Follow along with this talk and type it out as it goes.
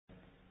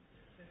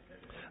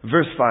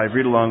Verse 5,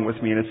 read along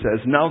with me, and it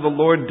says, "Now the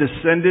Lord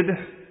descended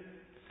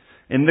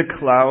in the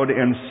cloud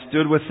and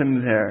stood with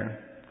him there,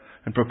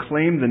 and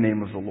proclaimed the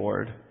name of the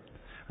Lord.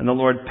 And the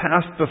Lord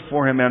passed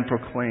before him and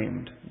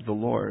proclaimed, the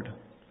Lord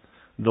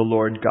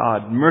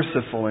God,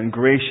 merciful and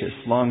gracious,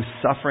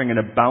 long-suffering and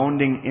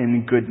abounding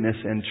in goodness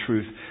and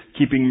truth,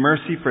 keeping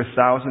mercy for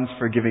thousands,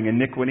 forgiving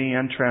iniquity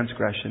and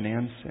transgression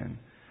and sin.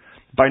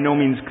 By no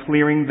means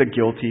clearing the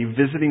guilty,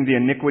 visiting the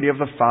iniquity of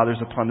the fathers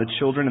upon the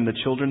children and the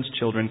children's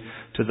children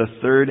to the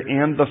third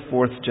and the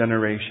fourth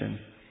generation.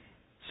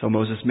 So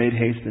Moses made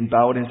haste and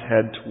bowed his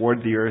head toward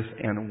the earth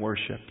and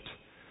worshipped.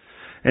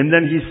 And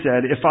then he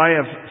said, If I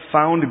have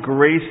found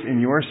grace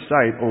in your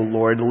sight, O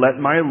Lord,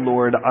 let my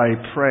Lord,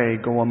 I pray,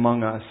 go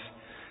among us,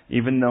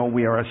 even though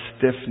we are a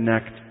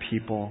stiff-necked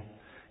people,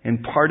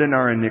 and pardon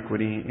our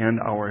iniquity and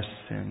our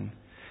sin,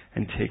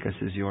 and take us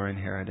as your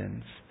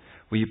inheritance."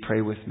 Will you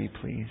pray with me,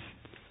 please?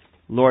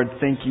 Lord,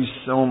 thank you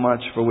so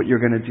much for what you're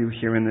going to do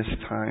here in this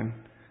time.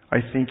 I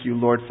thank you,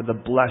 Lord, for the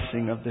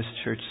blessing of this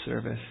church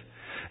service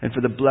and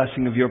for the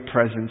blessing of your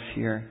presence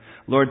here.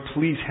 Lord,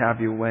 please have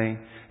your way.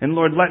 And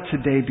Lord, let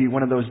today be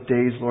one of those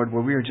days, Lord,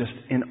 where we are just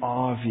in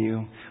awe of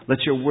you.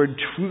 Let your word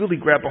truly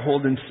grab a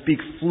hold and speak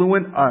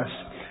fluent us.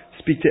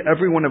 Speak to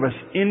every one of us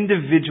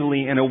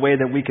individually in a way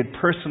that we could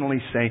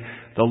personally say,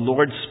 the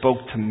Lord spoke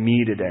to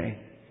me today.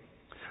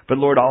 But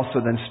Lord,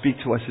 also then speak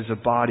to us as a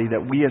body,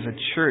 that we as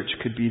a church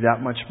could be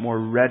that much more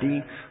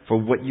ready for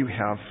what you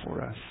have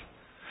for us.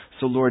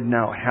 So Lord,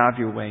 now have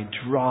your way.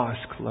 Draw us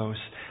close.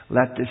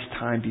 Let this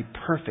time be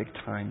perfect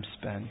time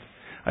spent.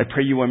 I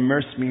pray you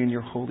immerse me in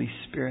your Holy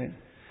Spirit.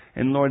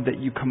 And Lord, that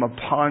you come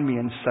upon me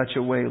in such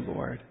a way,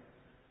 Lord,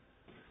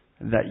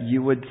 that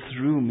you would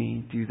through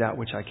me do that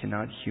which I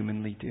cannot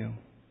humanly do.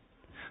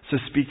 So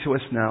speak to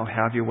us now.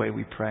 Have your way,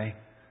 we pray.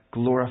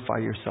 Glorify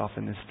yourself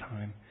in this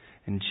time.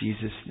 In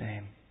Jesus'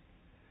 name.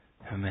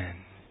 Amen.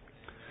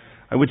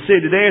 I would say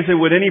today, as I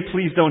would any,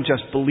 please don't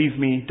just believe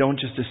me. Don't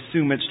just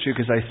assume it's true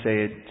because I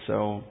say it.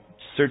 So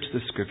search the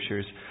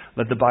scriptures.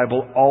 Let the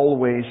Bible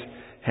always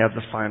have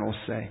the final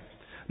say.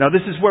 Now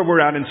this is where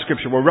we're at in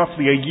Scripture. We're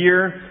roughly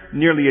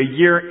nearly a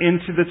year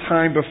into the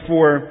time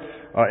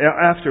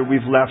after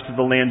we've left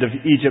the land of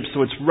Egypt.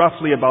 So it's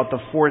roughly about the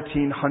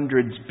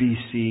 1400s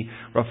BC,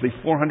 roughly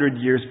 400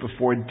 years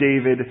before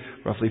David,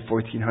 roughly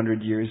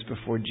 1400 years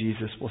before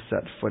Jesus will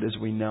set foot as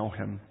we know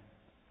him.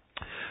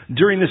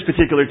 During this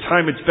particular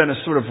time, it's been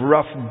a sort of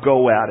rough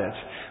go at it.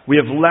 We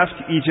have left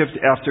Egypt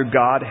after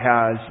God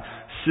has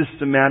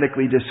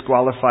systematically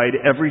disqualified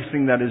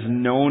everything that is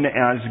known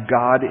as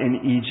God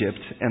in Egypt.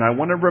 And I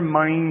want to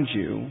remind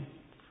you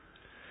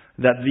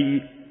that the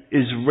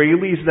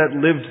Israelis that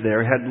lived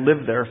there had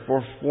lived there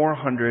for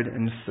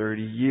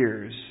 430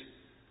 years.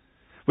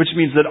 Which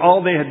means that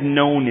all they had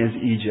known is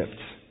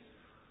Egypt.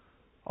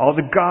 All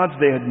the gods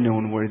they had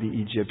known were the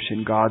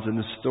Egyptian gods and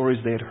the stories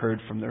they had heard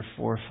from their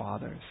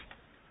forefathers.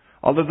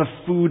 All of the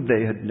food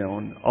they had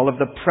known, all of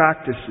the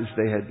practices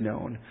they had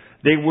known,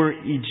 they were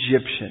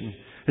Egyptian.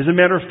 As a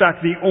matter of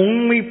fact, the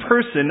only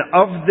person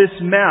of this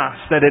mass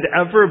that had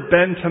ever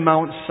been to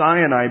Mount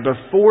Sinai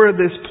before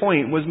this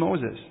point was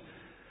Moses.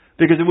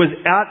 Because it was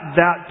at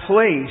that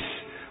place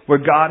where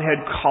God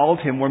had called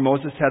him, where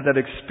Moses had that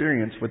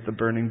experience with the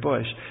burning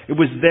bush. It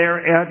was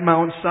there at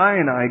Mount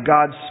Sinai,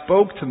 God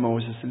spoke to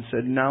Moses and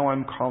said, now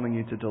I'm calling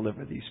you to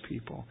deliver these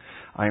people.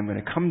 I am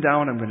going to come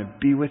down, I'm going to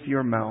be with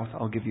your mouth,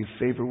 I'll give you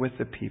favor with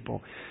the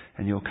people,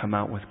 and you'll come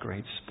out with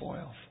great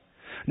spoils.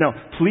 Now,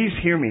 please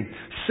hear me.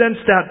 Since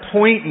that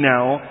point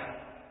now,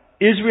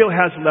 Israel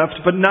has left,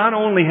 but not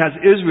only has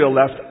Israel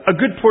left, a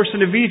good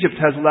portion of Egypt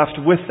has left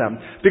with them.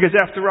 Because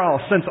after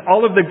all, since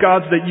all of the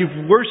gods that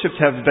you've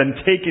worshipped have been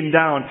taken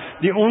down,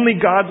 the only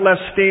God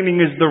left standing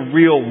is the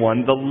real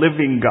one, the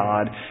living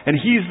God. And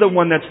He's the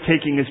one that's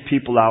taking His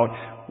people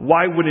out.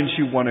 Why wouldn't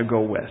you want to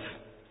go with?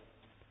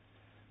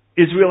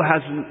 Israel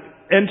has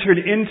entered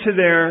into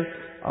there,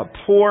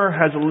 poor,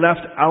 has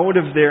left out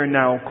of there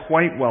now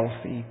quite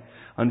wealthy.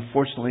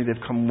 Unfortunately,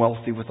 they've come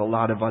wealthy with a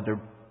lot of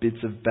other bits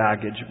of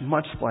baggage,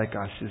 much like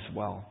us as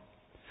well.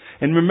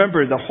 And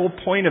remember, the whole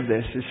point of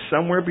this is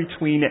somewhere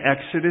between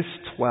Exodus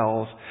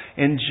 12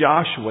 and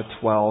Joshua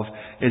 12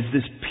 is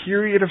this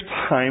period of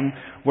time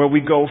where we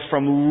go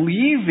from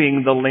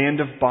leaving the land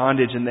of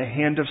bondage and the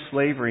hand of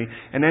slavery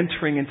and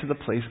entering into the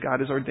place God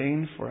has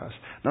ordained for us.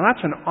 Now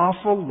that's an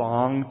awful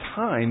long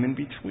time in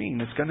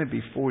between. It's going to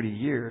be 40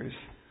 years.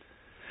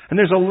 And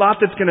there's a lot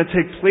that's going to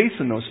take place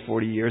in those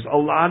 40 years. A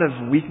lot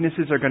of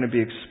weaknesses are going to be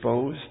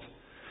exposed.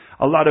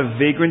 A lot of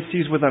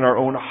vagrancies within our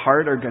own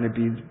heart are going to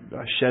be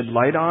shed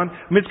light on.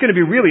 I mean, it's going to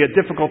be really a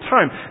difficult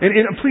time.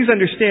 And please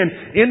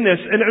understand, in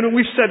this, and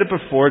we've said it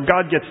before,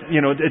 God gets,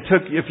 it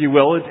took, if you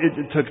will,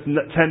 it took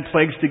 10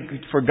 plagues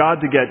for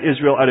God to get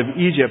Israel out of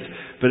Egypt,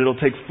 but it'll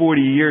take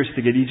 40 years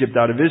to get Egypt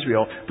out of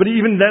Israel. But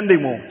even then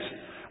they won't.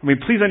 I mean,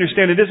 please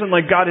understand, it isn't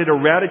like God had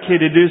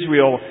eradicated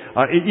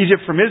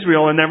Egypt from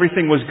Israel and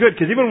everything was good.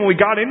 Because even when we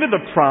got into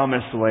the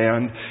promised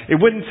land, it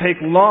wouldn't take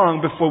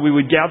long before we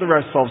would gather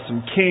ourselves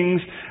some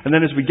kings. And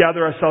then as we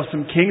gather ourselves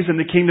some kings and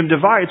the kingdom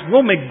divides,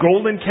 we'll make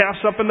golden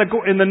calves up in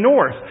the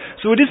north.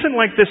 So it isn't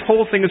like this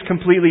whole thing is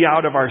completely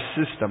out of our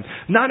system.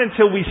 Not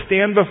until we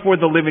stand before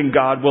the living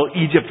God will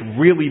Egypt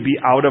really be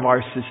out of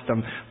our system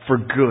for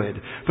good.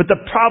 But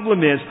the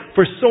problem is,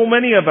 for so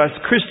many of us,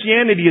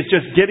 Christianity is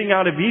just getting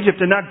out of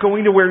Egypt and not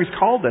going to where He's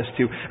called us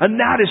to. And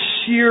that is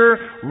sheer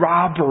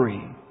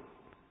robbery.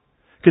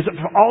 Because if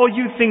all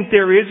you think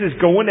there is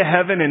going to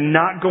heaven and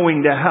not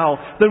going to hell,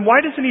 then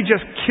why doesn't He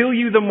just kill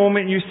you the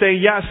moment you say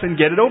yes and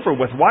get it over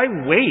with? Why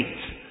wait?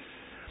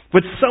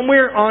 But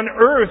somewhere on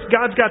earth,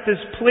 God's got this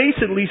place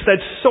at least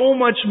that's so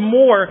much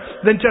more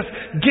than just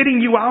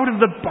getting you out of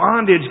the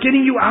bondage,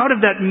 getting you out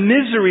of that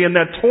misery and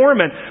that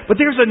torment.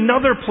 But there's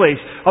another place,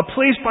 a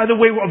place, by the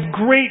way, of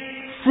great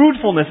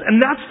fruitfulness.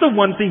 And that's the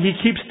one thing He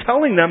keeps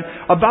telling them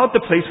about the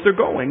place they're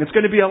going. It's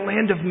going to be a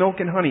land of milk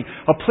and honey,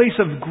 a place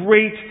of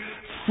great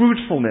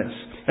fruitfulness.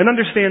 And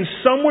understand,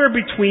 somewhere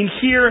between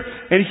here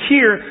and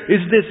here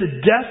is this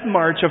death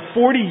march of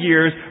 40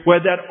 years where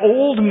that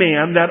old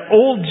man, that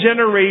old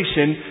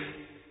generation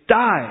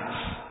dies.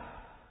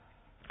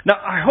 Now,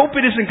 I hope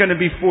it isn't going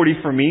to be 40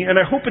 for me, and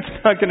I hope it's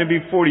not going to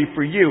be 40 for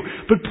you.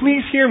 But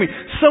please hear me.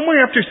 Somewhere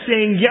after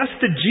saying yes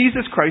to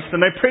Jesus Christ, and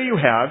I pray you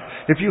have,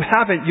 if you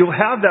haven't, you'll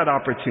have that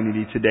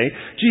opportunity today.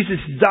 Jesus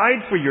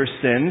died for your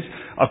sins,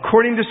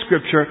 according to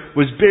Scripture,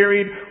 was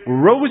buried,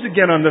 rose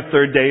again on the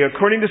third day,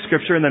 according to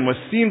Scripture, and then was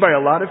seen by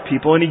a lot of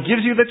people. And He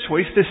gives you the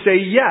choice to say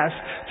yes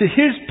to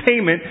His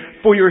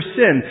payment for your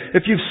sin.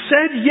 If you've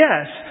said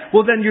yes,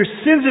 well, then your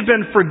sins have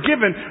been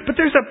forgiven. But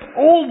there's an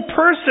old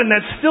person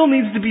that still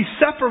needs to be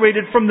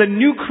separated from the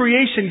new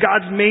creation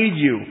God's made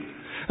you.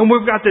 And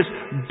we've got this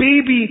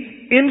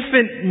baby,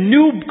 infant,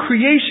 new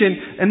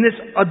creation and this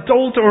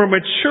adult or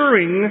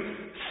maturing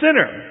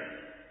sinner.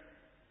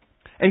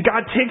 And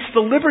God takes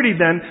the liberty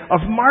then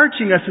of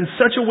marching us in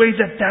such a way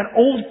that that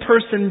old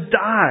person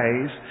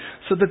dies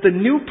so that the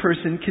new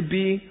person could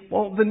be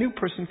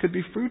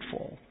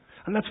fruitful.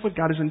 And that's what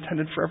God has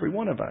intended for every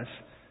one of us.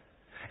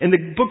 In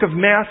the book of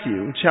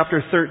Matthew,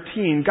 chapter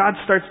 13, God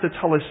starts to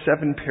tell us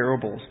 7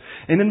 parables.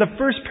 And in the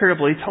first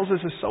parable, He tells us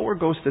a sower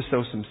goes to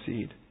sow some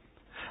seed.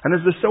 And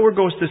as the sower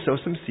goes to sow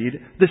some seed,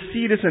 the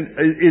seed is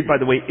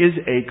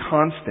a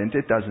constant.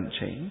 It doesn't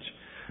change.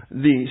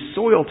 The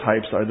soil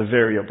types are the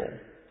variable.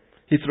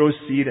 He throws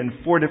seed in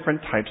 4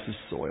 different types of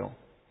soil.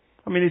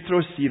 I mean, He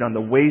throws seed on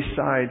the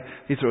wayside.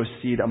 He throws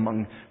seed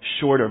among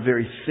short or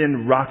very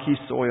thin, rocky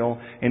soil.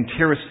 And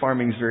terrace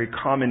farming is very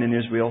common in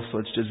Israel, so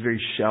it's just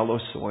very shallow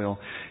soil.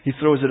 He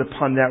throws it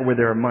upon that where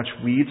there are much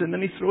weeds, and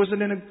then He throws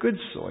it in a good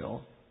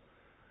soil.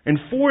 And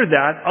for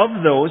that,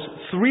 of those,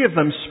 3 of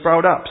them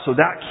sprout up. So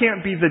that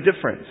can't be the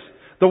difference.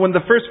 Though in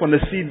the first one,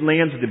 the seed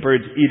lands, the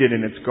birds eat it,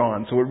 and it's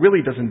gone. So it really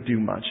doesn't do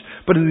much.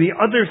 But in the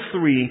other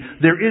 3,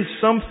 there is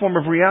some form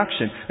of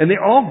reaction. And they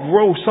all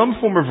grow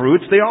some form of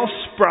roots. They all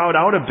sprout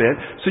out a bit.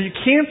 So you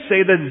can't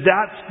say that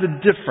that's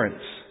the difference.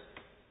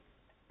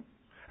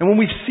 And when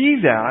we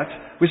see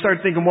that, we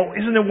start thinking, well,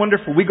 isn't it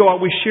wonderful? We go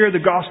out, we share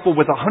the gospel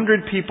with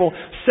 100 people,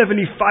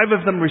 75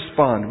 of them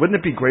respond. Wouldn't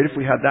it be great if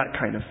we had that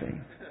kind of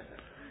thing?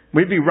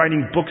 We'd be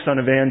writing books on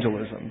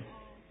evangelism.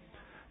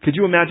 Could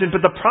you imagine?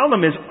 But the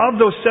problem is, of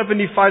those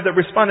 75 that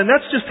respond, and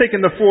that's just taking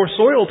the 4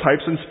 soil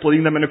types and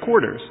splitting them into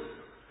quarters.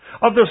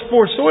 Of those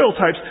 4 soil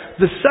types,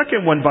 the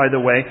second one, by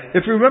the way,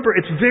 if you remember,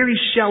 it's very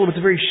shallow.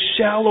 It's a very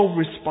shallow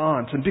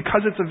response. And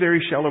because it's a very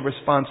shallow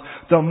response,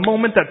 the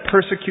moment that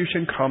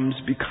persecution comes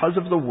because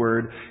of the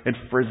word, it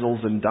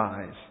frizzles and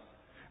dies.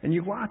 And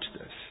you watch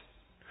this.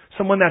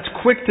 Someone that's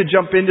quick to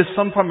jump into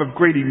some form of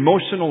great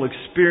emotional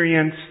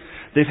experience.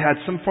 They've had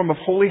some form of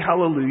holy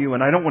hallelujah,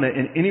 and I don't want to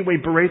in any way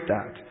berate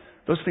that.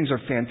 Those things are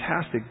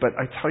fantastic, but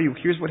I tell you,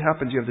 here's what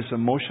happens. You have this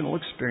emotional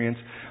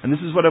experience, and this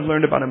is what I've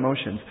learned about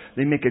emotions.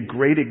 They make a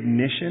great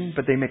ignition,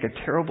 but they make a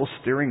terrible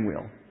steering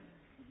wheel.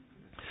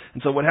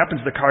 And so what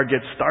happens, the car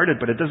gets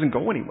started, but it doesn't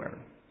go anywhere.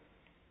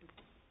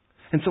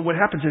 And so what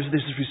happens is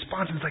there's this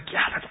response, and it's like,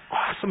 yeah, that's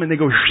awesome, and they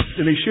go,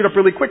 and they shoot up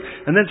really quick,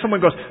 and then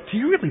someone goes,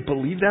 do you really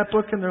believe that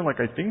book? And they're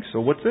like, I think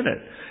so, what's in it?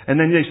 And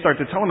then they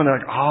start to tell them, and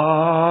they're like,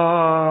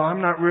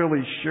 I'm not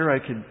really sure I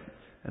could,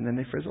 and then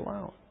they frizzle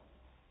out.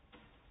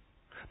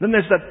 Then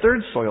there's that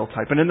third soil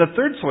type. And in the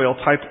third soil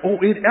type,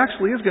 it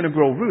actually is going to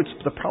grow roots.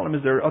 But the problem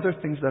is there are other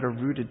things that are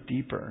rooted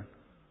deeper.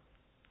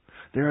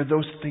 There are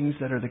those things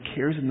that are the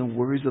cares and the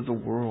worries of the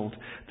world,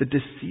 the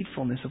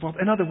deceitfulness of all.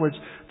 In other words,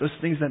 those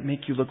things that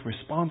make you look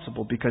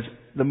responsible. Because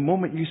the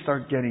moment you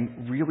start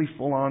getting really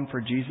full on for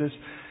Jesus,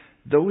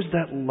 those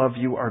that love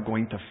you are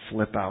going to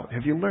flip out.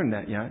 Have you learned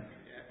that yet?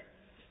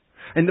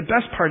 And the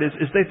best part is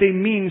that they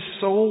mean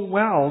so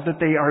well that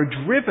they are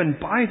driven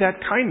by that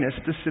kindness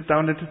to sit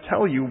down and to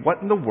tell you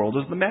what in the world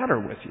is the matter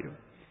with you.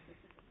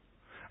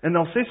 And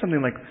they'll say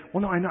something like,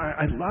 well, no, I know,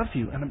 I love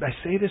you, and I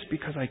say this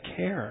because I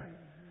care.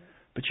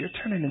 But you're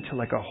turning into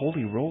like a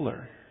holy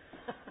roller.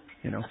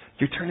 You know,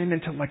 you're turning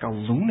into like a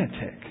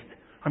lunatic.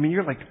 I mean,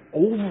 you're like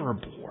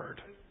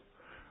overboard.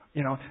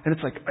 You know, and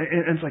it's like,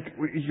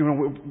 you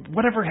know,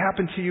 whatever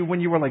happened to you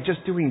when you were like just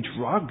doing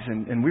drugs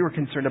and we were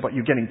concerned about you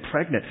getting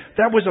pregnant,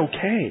 that was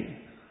okay.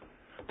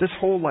 This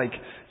whole like,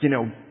 you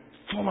know,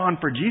 full on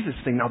for Jesus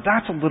thing, now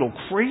that's a little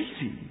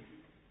crazy.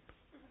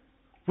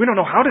 We don't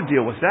know how to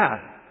deal with that.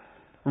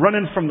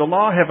 Running from the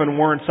law, having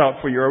warrants out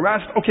for your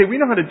arrest, okay, we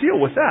know how to deal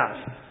with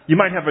that. You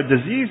might have a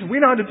disease, we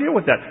know how to deal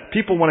with that.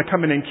 People want to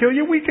come in and kill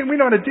you, we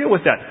know how to deal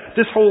with that.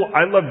 This whole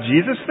I love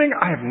Jesus thing,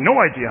 I have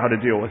no idea how to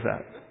deal with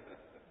that.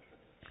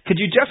 Could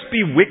you just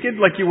be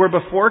wicked like you were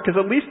before? Because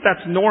at least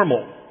that's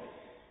normal.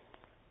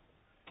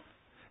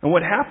 And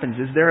what happens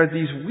is there are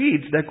these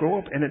weeds that grow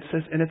up, and it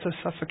says, and it's a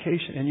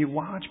suffocation. And you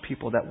watch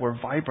people that were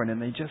vibrant,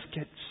 and they just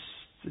get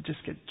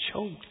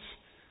choked,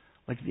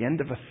 like the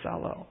end of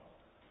Othello.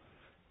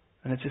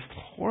 And it's just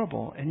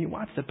horrible. And you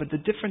watch that, but the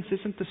difference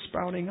isn't the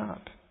sprouting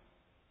up.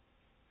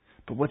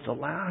 But with the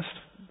last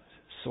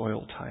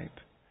soil type,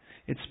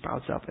 it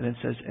sprouts up, and it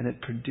says, and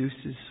it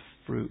produces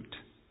fruit.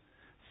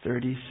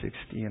 30,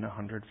 60, and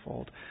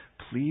 100-fold.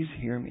 Please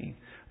hear me.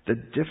 The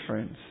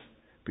difference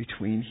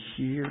between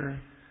here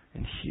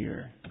and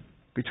here,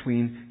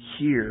 between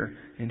here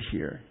and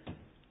here,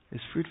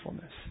 is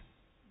fruitfulness.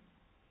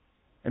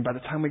 And by the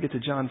time we get to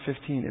John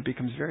 15, it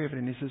becomes very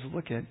evident. He says,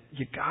 look,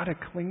 you got to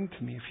cling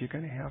to me if you're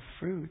going to have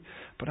fruit.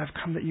 But I've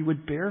come that you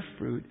would bear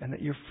fruit and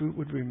that your fruit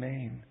would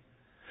remain.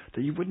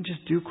 That you wouldn't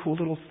just do cool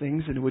little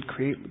things and it would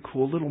create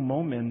cool little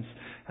moments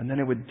and then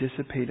it would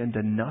dissipate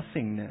into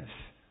nothingness.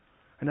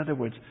 In other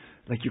words,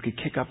 like you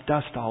could kick up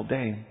dust all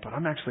day, but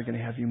I'm actually going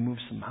to have you move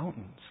some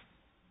mountains.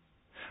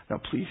 Now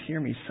please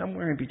hear me,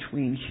 somewhere in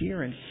between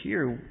here and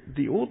here,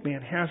 the old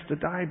man has to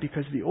die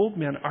because the old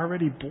man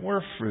already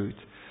bore fruit,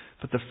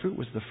 but the fruit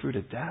was the fruit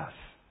of death.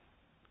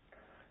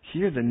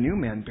 Here the new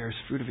man bears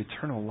fruit of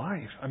eternal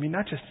life. I mean,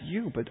 not just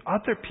you, but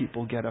other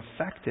people get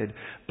affected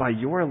by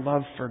your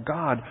love for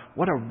God.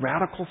 What a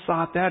radical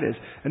thought that is.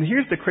 And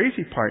here's the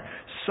crazy part.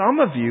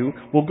 Some of you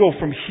will go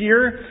from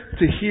here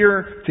to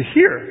here to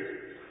here.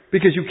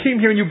 Because you came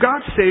here and you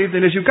got saved,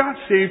 and as you got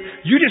saved,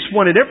 you just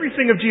wanted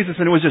everything of Jesus,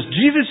 and it was just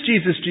Jesus,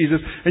 Jesus,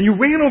 Jesus, and you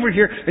ran over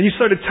here, and you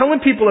started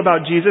telling people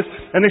about Jesus,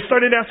 and they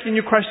started asking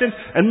you questions,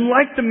 and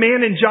like the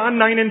man in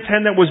John 9 and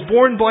 10 that was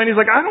born blind, he's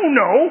like, I don't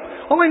know.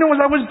 All I know is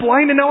I was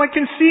blind and now I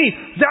can see.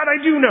 That I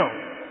do know.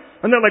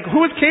 And they're like, who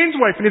is Cain's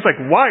wife? And he's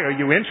like, why? Are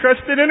you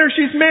interested in her?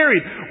 She's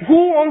married.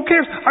 Who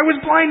cares? I was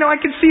blind, now I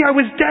can see. I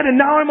was dead, and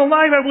now I'm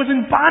alive. I was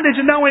in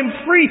bondage, and now I'm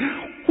free.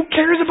 Who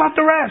cares about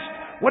the rest?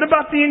 What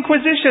about the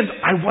Inquisitions?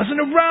 I wasn't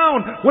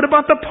around. What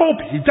about the Pope?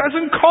 He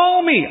doesn't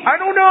call me. I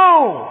don't know.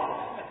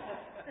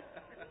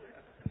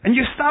 And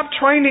you stop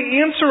trying to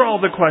answer all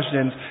the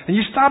questions. And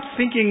you stop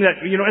thinking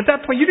that, you know, at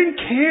that point you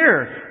didn't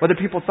care whether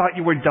people thought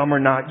you were dumb or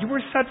not. You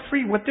were set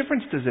free. What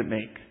difference does it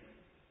make?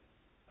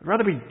 I'd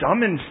rather be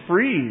dumb and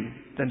free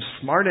than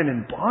smart and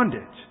in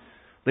bondage.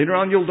 Later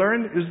on you'll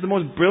learn this is the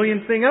most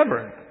brilliant thing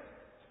ever.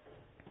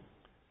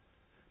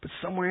 But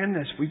somewhere in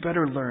this we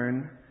better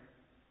learn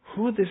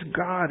who this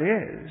God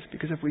is,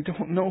 because if we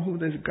don't know who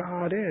this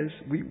God is,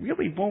 we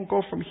really won't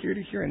go from here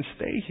to here and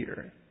stay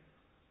here.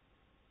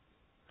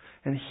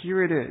 And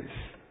here it is.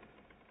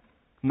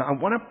 Now I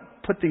want to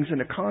put things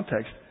into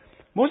context.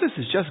 Moses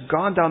has just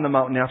gone down the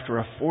mountain after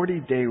a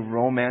 40-day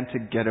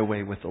romantic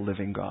getaway with the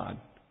living God.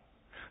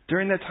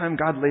 During that time,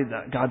 God's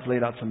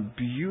laid out some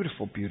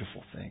beautiful,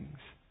 beautiful things.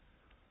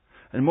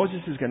 And Moses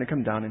is going to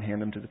come down and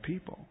hand them to the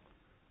people.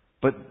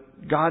 But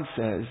God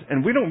says,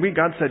 and we don't read,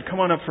 God said, come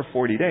on up for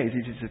 40 days.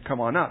 He just said,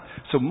 come on up.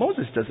 So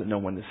Moses doesn't know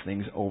when this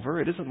thing's over.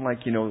 It isn't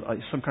like, you know,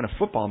 some kind of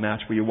football match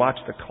where you watch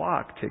the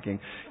clock ticking.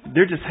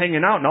 They're just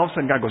hanging out, and all of a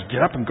sudden God goes,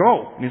 get up and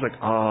go. And he's like,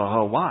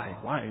 why?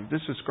 Why?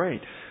 This is great.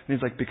 And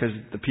he's like, because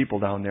the people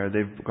down there,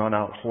 they've gone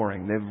out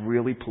whoring. They've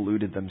really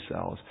polluted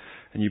themselves,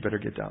 and you better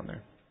get down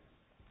there.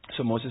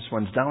 So Moses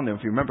runs down there.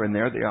 If you remember, and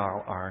there they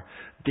are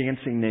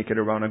dancing naked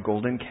around a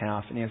golden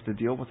calf, and he has to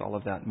deal with all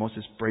of that.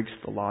 Moses breaks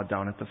the law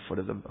down at the foot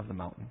of the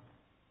mountain.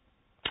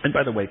 And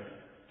by the way,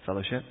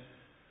 fellowship,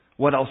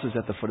 what else is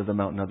at the foot of the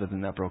mountain other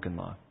than that broken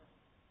law?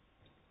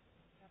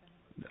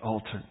 The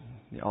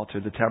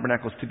altar. The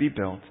tabernacle is to be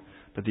built,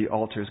 but the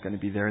altar is going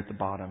to be there at the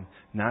bottom,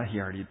 not he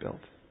already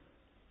built.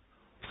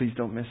 Please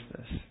don't miss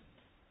this.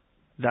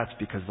 That's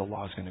because the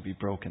law is going to be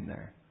broken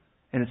there.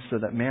 And it's so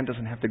that man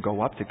doesn't have to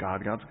go up to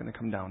God. God's going to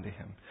come down to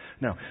him.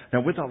 Now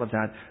with all of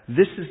that,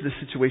 this is the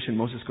situation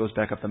Moses goes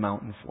back up the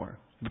mountain for.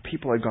 The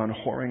people had gone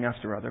whoring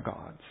after other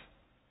gods.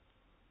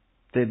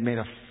 They had made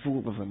a fool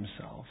of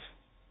themselves.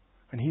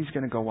 And he's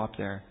going to go up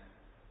there.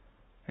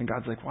 And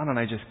God's like, why don't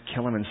I just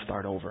kill him and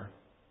start over?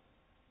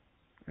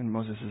 And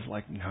Moses is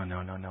like,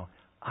 no.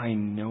 I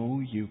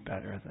know you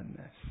better than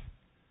this.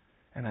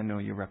 And I know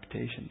your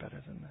reputation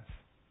better than this.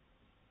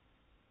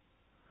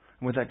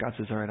 And with that, God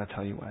says, all right, I'll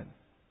tell you what.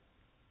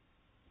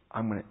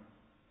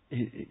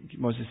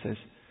 Moses says,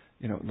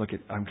 look,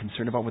 I'm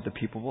concerned about what the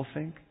people will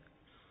think.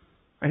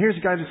 And here's a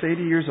guy that's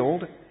 80 years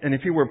old, and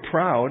if he were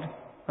proud,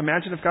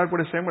 imagine if God would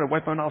have said, I'm going to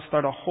wipe out and I'll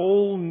start a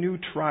whole new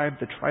tribe,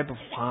 the tribe of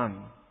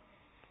Juan.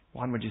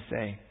 Juan, would you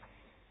say?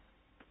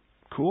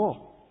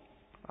 Cool.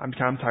 I'm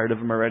tired of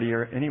them already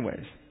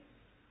anyways.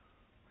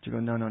 But you go,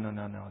 no.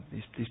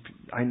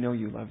 I know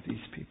you love these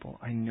people.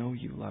 I know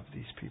you love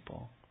these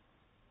people.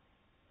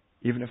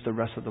 Even if the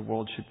rest of the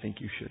world should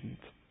think you shouldn't.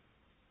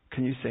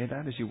 Can you say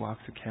that as you walk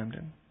through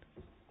Camden?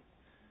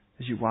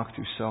 As you walk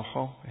through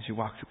Soho? As you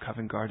walk through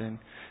Covent Garden?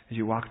 As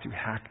you walk through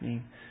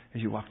Hackney?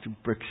 As you walk through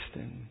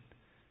Brixton?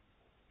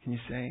 Can you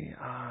say,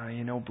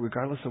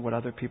 regardless of what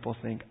other people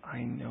think, I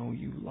know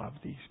you love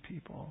these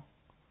people.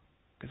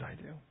 Because I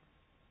do.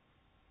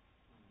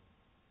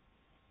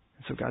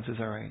 And so God says,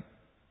 all right.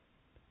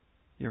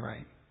 You're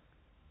right.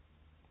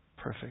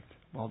 Perfect.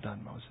 Well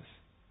done, Moses.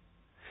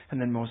 And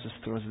then Moses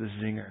throws this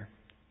zinger.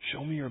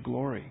 Show me your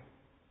glory.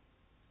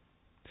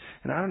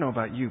 And I don't know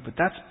about you, but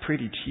that's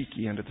pretty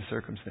cheeky under the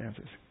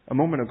circumstances. A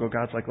moment ago,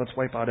 God's like, let's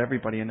wipe out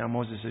everybody. And now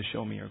Moses says,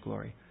 show me your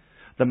glory.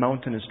 The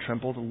mountain has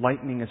trembled.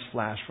 Lightning has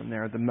flashed from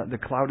there. The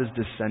cloud has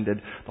descended.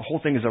 The whole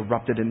thing has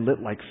erupted and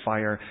lit like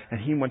fire.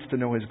 And he wants to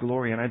know his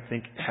glory. And I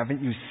think,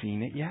 haven't you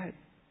seen it yet?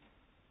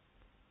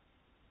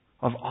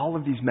 Of all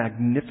of these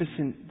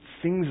magnificent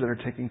things that are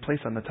taking place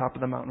on the top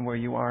of the mountain where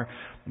you are,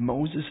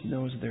 Moses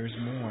knows there's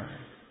more.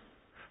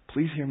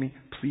 Please hear me.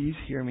 Please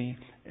hear me.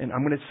 And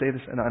I'm going to say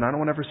this, and I don't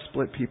want to ever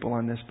split people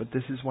on this, but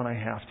this is when I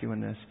have to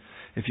in this.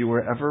 If you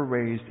were ever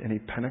raised in a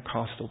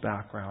Pentecostal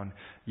background,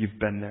 you've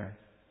been there.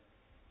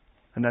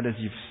 And that is,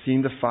 you've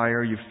seen the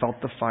fire, you've felt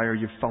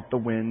the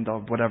wind,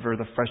 whatever,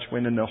 the fresh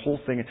wind and the whole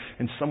thing.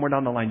 And somewhere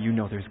down the line, you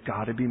know there's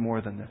got to be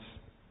more than this.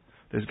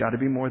 There's got to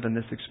be more than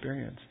this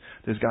experience.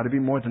 There's got to be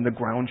more than the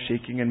ground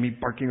shaking and me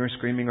barking or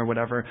screaming or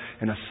whatever,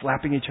 and us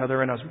slapping each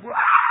other and us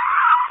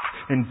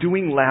and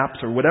doing laps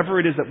or whatever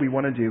it is that we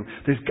want to do.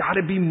 There's got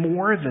to be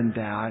more than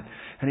that.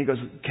 And he goes,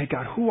 okay,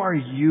 God, who are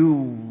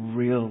you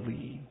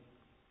really?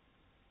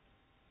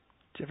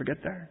 Did you ever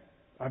get there?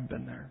 I've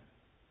been there.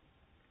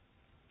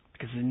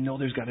 Because I know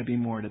there's got to be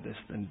more to this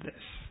than this.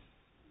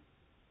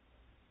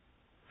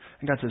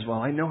 And God says, well,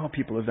 I know how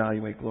people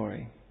evaluate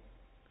glory.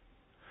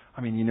 I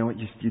mean, you know what?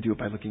 You do it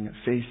by looking at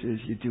faces.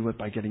 You do it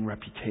by getting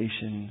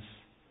reputations.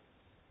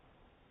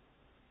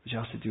 But you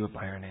also do it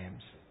by our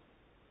names.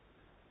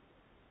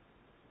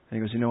 And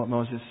he goes, you know what,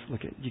 Moses?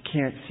 Look, you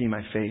can't see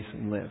my face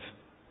and live.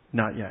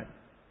 Not yet.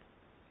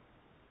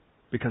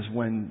 Because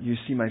when you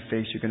see my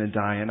face, you're going to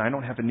die. And I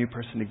don't have a new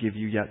person to give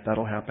you yet.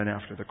 That'll happen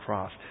after the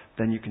cross.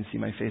 Then you can see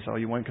my face all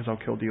you want because I'll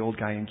kill the old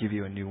guy and give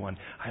you a new one.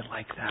 I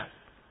like that.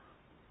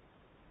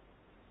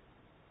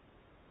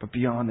 But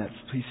beyond that,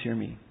 please hear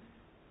me.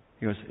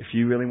 He goes, if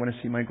you really want to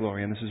see my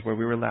glory, and this is where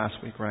we were last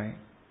week, right?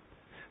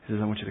 He says,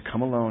 I want you to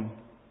come alone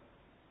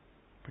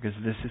because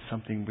this is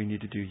something we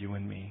need to do, you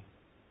and me.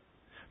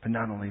 But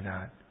not only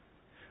that,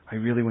 I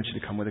really want you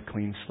to come with a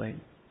clean slate.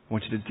 I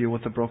want you to deal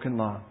with the broken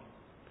law.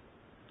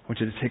 I want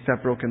you to take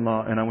that broken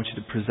law and I want you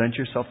to present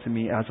yourself to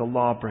me as a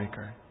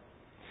lawbreaker.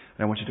 And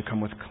I want you to come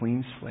with a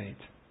clean slate.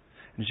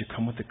 And as you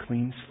come with a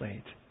clean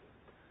slate,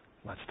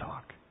 let's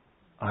talk.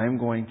 I am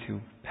going to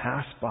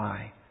pass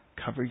by,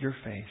 cover your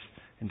face,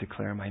 and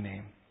declare my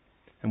name.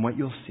 And what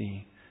you'll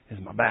see is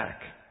my back.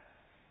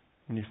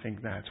 And you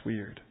think that's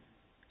weird.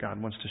 God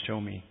wants to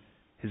show me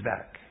his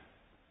back.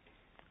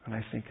 And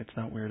I think it's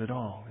not weird at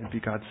all. It'd be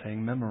God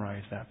saying,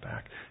 memorize that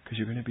back. Because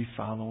you're going to be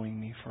following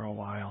me for a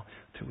while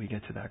till we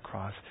get to that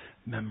cross.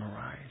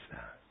 Memorize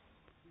that.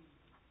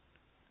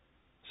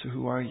 So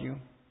who are you?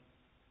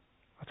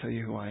 I'll tell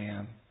you who I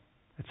am.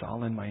 It's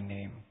all in my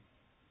name.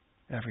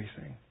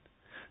 Everything.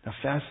 Now,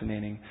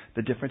 fascinating,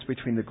 the difference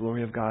between the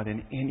glory of God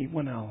and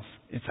anyone else,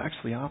 it's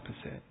actually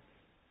opposite.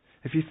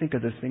 If you think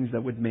of the things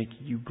that would make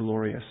you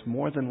glorious,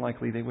 more than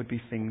likely they would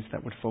be things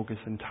that would focus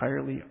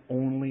entirely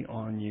only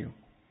on you.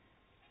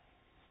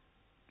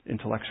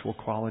 Intellectual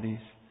qualities,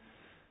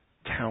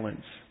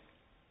 talents,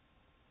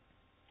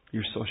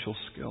 your social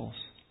skills.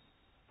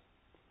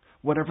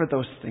 Whatever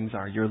those things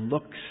are, your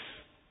looks,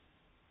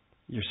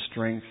 your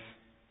strength.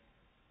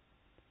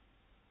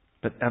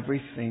 But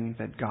everything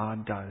that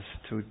God does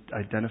to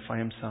identify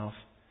himself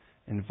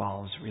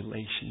involves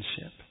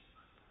relationship.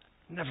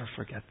 Never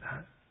forget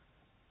that.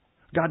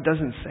 God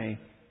doesn't say,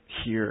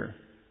 here,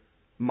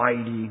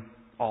 mighty,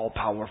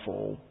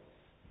 all-powerful,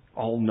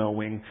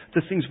 all-knowing,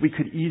 the things we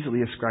could easily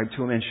ascribe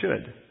to him and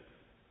should.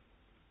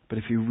 But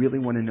if you really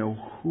want to know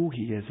who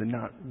he is and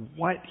not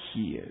what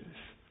he is,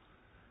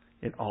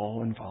 it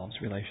all involves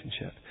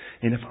relationship.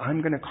 And if I'm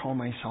going to call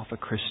myself a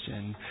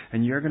Christian,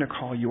 and you're going to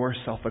call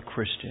yourself a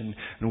Christian,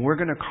 and we're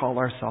going to call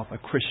ourselves a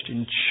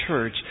Christian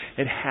church,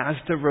 it has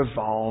to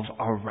revolve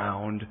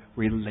around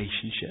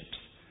relationships.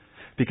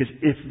 Because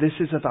if this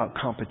is about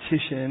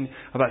competition,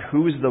 about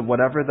who's the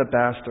whatever the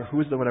best or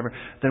who's the whatever,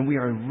 then we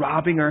are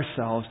robbing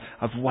ourselves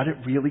of what it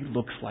really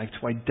looks like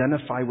to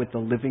identify with the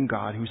living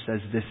God who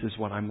says, this is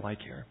what I'm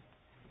like here.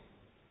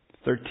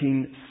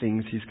 13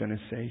 things he's going to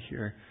say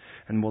here,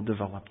 and we'll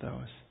develop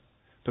those.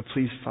 But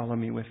please follow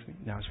me with me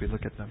now as we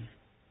look at them.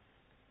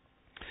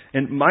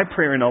 And my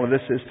prayer in all of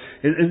this is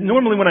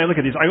normally when I look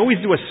at these, I always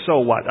do a so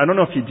what. I don't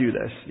know if you do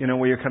this,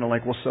 where you're kind of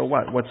like, well, so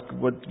what?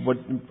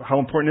 How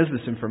important is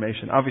this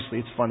information? Obviously,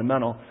 it's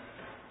fundamental.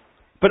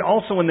 But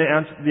also in the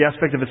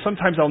aspect of it,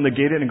 sometimes I'll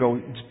negate it and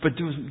go, but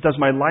does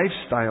my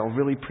lifestyle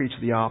really preach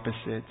the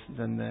opposite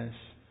than this?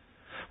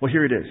 Well,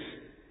 here it is.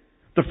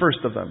 The first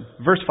of them.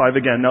 Verse 5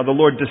 again. Now the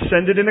Lord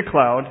descended in a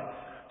cloud,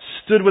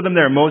 stood with him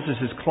there. Moses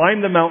has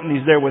climbed the mountain.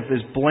 He's there with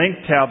his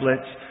blank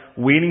tablets,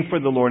 waiting for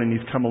the Lord, and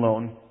he's come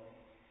alone.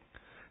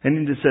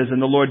 And it says,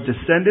 and the Lord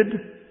descended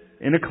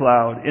in the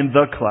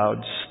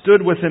cloud,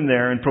 stood with him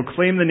there, and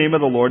proclaimed the name of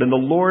the Lord. And the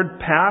Lord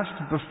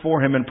passed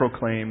before him and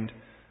proclaimed,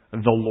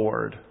 the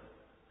Lord.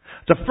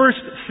 The first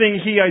thing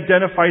he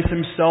identifies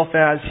himself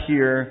as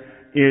here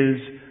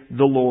is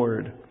the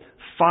Lord.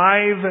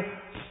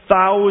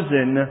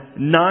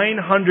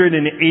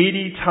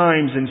 5,980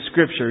 times in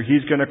Scripture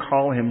he's going to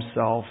call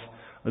himself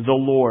the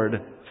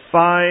Lord.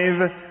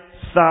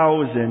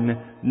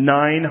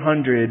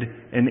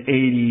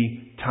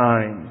 5,980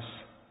 times.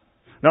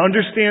 Now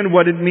understand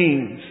what it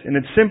means. In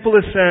its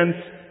simplest sense,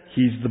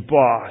 he's the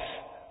boss.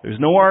 There's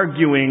no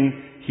arguing,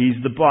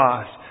 he's the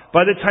boss.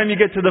 By the time you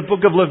get to the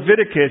book of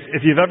Leviticus,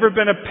 if you've ever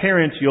been a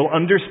parent, you'll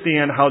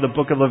understand how the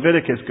book of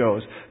Leviticus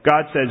goes.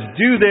 God says,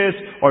 do this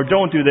or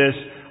don't do this.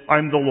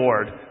 I'm the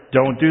Lord.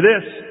 Don't do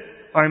this.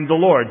 I'm the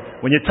Lord.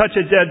 When you touch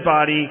a dead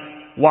body,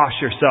 wash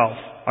yourself.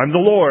 I'm the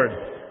Lord.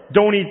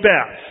 Don't eat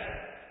bats.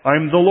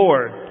 I'm the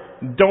Lord.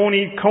 Don't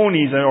eat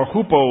conies or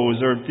hoopos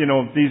or,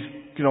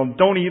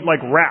 don't eat like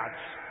rats.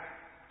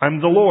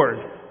 I'm the Lord.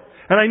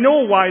 And I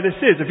know why this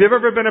is. If you've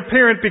ever been a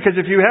parent, because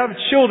if you have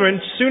children,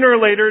 sooner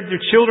or later, your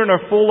children are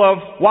full of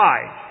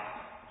why.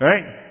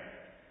 Right?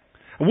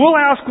 We'll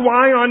ask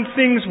why on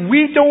things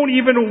we don't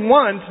even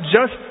want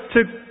just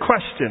to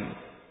question.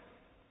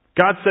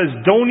 God says,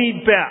 don't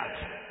eat bat.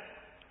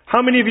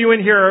 How many of you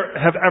in here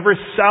have ever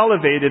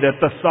salivated at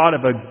the thought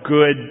of a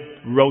good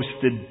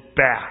roasted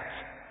bat?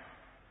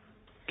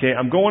 Okay,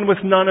 I'm going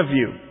with none of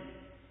you.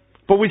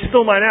 But we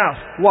still might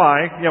ask,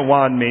 why? Yeah,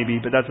 Juan maybe,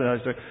 but that's another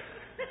story.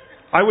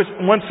 I was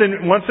once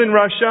in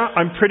Russia.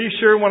 I'm pretty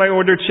sure when I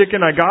ordered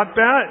chicken I got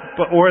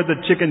bat, or the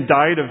chicken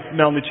died of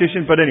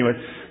malnutrition. But anyway,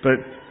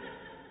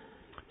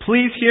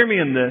 please hear me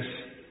in this.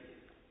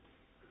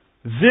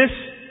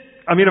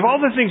 Of all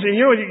the things,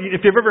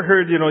 if you've ever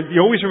heard, you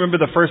always remember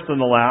the first and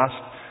the last.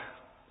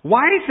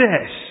 Why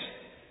this?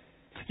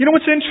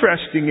 What's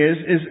interesting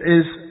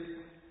is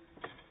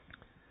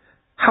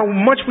how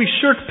much we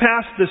shirk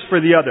past this for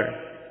the other.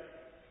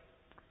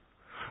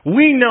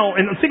 We know,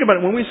 and think about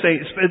it when we say,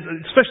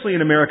 especially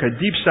in America,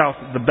 Deep South,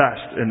 the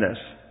best in this.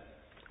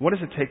 What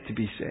does it take to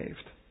be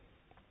saved?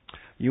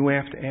 You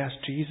have to ask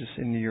Jesus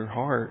into your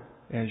heart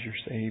as your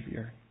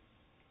Savior.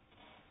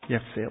 You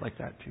have to say it like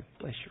that too.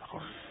 Bless your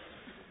heart.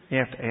 You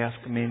have to ask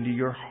Him into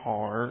your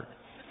heart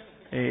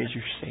as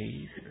your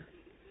Savior.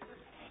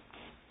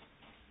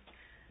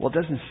 Well, it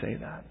doesn't say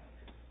that.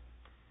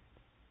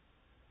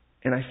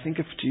 And I think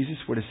if Jesus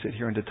were to sit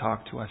here and to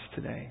talk to us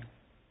today,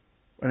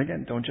 and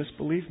again, don't just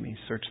believe me,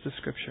 search the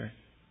Scripture,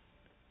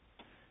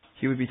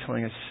 He would be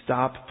telling us,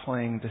 stop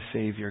playing the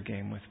Savior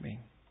game with me.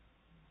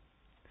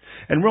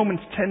 In Romans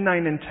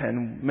 10:9 and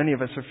 10, many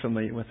of us are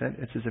familiar with it.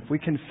 It says, if we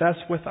confess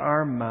with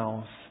our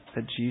mouth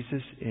that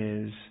Jesus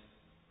is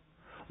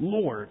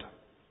Lord,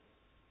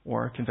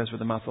 or confess with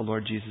the mouth the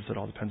Lord Jesus, it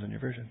all depends on your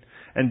version,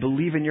 and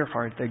believe in your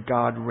heart that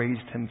God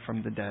raised Him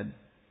from the dead.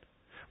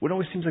 It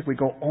always seems like we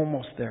go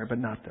almost there, but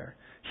not there.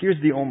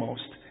 Here's the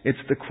almost. It's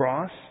the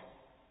cross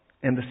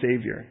and the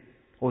Savior.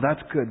 Well,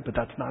 that's good, but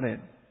that's not it.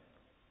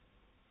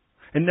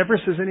 It never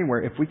says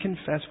anywhere, if we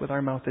confess with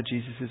our mouth that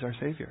Jesus is our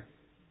Savior.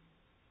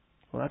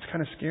 Well, that's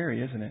kind of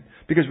scary, isn't it?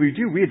 Because we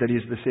do read that He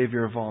is the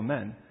Savior of all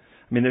men.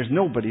 There's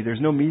no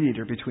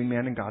mediator between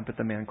man and God but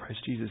the man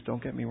Christ Jesus.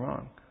 Don't get me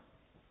wrong.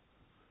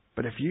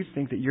 But if you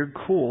think that you're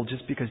cool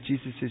just because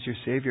Jesus is your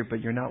Savior,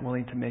 but you're not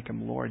willing to make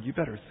Him Lord, you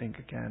better think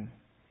again.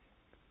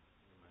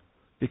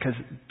 Because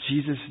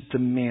Jesus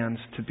demands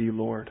to be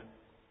Lord.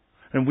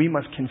 And we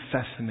must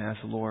confess Him as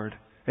Lord.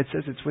 It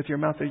says it's with your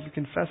mouth that you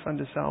confess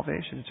unto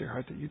salvation. It's your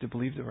heart that you to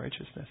believe the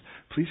righteousness.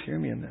 Please hear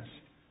me in this.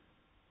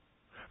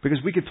 Because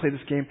we could play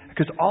this game.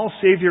 Because all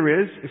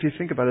Savior is, if you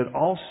think about it,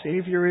 all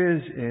Savior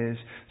is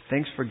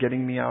thanks for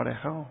getting me out of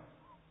hell.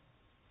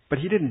 But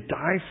He didn't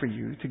die for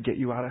you to get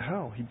you out of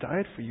hell. He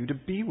died for you to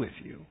be with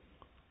you.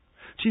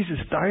 Jesus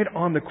died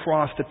on the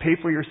cross to pay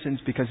for your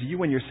sins because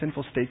you in your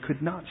sinful state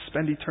could not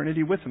spend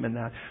eternity with Him in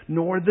that,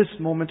 nor this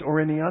moment or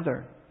any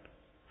other.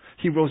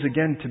 He rose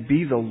again to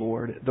be the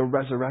Lord, the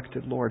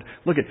resurrected Lord.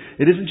 Look,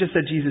 it isn't just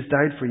that Jesus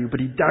died for you, but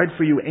He died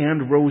for you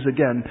and rose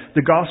again.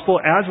 The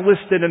gospel as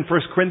listed in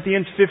 1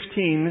 Corinthians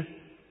 15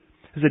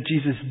 is that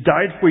Jesus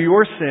died for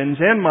your sins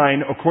and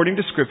mine according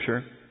to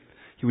Scripture.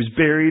 He was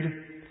buried,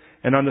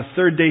 and on the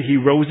third day He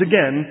rose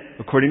again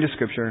according to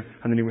Scripture,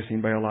 and then He was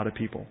seen by a lot of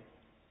people.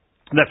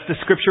 That's the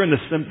Scripture and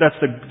that's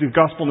the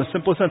gospel in the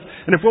simplest sense.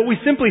 And if what we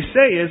simply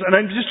say is, and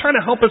I'm just trying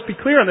to help us be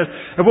clear on this,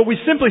 if what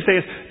we simply say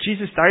is,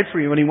 Jesus died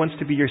for you and He wants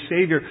to be your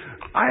Savior,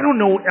 I don't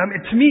know,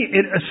 to me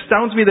it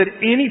astounds me that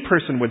any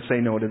person would say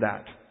no to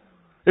that.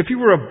 If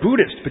you were a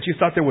Buddhist, but you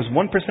thought there was 1%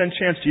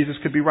 chance Jesus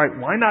could be right,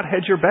 why not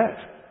hedge your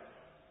bet?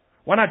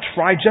 Why not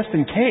try just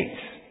in case?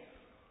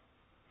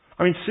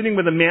 I mean, sitting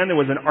with a man that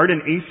was an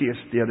ardent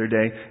atheist the other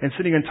day and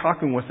sitting and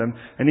talking with him,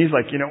 and he's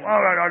like,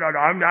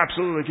 I'm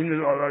absolutely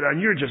convinced, and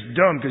you're just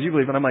dumb because you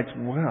believe. And I'm like,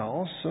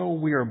 well, so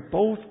we are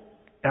both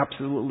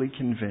absolutely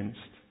convinced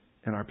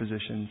in our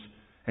positions,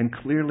 and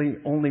clearly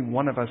only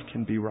one of us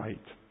can be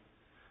right.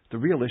 The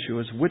real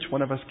issue is which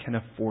one of us can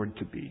afford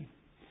to be.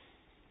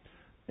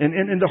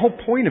 And the whole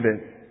point of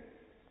it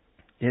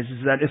is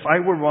that if I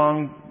were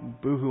wrong,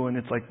 boo-hoo, and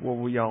it's like, well,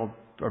 we all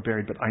are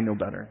buried, but I know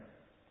better.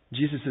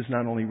 Jesus is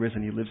not only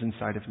risen, He lives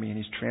inside of me, and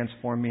He's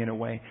transformed me in a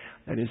way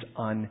that is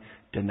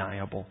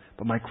undeniable.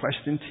 But my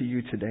question to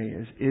you today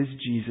is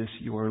Jesus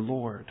your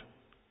Lord?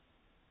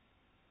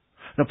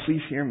 Now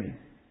please hear me.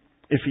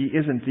 If He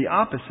isn't, the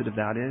opposite of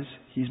that is,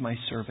 He's my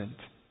servant.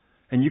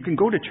 And you can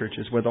go to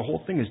churches where the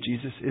whole thing is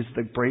Jesus is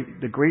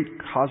the great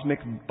cosmic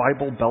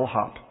Bible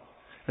bellhop.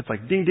 It's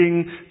like, ding,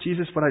 ding,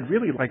 Jesus, what I'd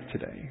really like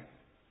today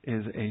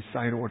is a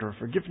side order of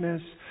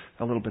forgiveness,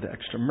 a little bit of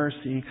extra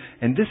mercy,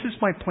 and this is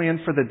my plan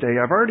for the day.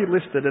 I've already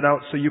listed it out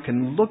so you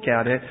can look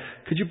at it.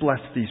 Could you bless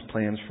these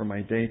plans for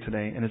my day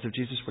today? And as if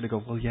Jesus were to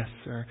go, well, yes,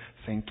 sir,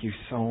 thank you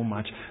so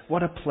much.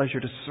 What a pleasure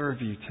to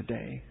serve you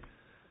today.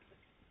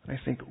 And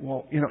I think,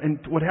 well, and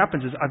what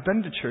happens is I've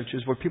been to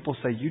churches where people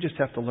say, you just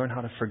have to learn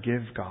how to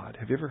forgive God.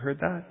 Have you ever heard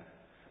that?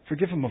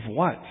 Forgive Him of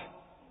what?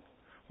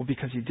 Well,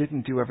 because He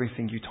didn't do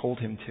everything you told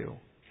Him to.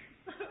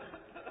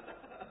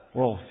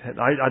 Well,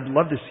 I'd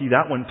love to see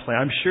that one play.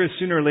 I'm sure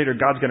sooner or later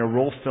God's going to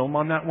roll film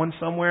on that one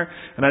somewhere.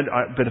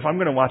 But if I'm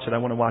going to watch it, I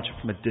want to watch it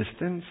from a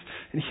distance.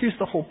 And here's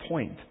the whole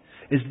point.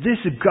 Is this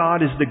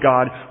God is the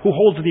God who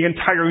holds the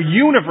entire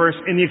universe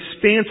in the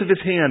expanse of His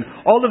hand.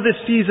 All of this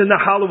He's in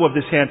the hollow of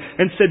this hand.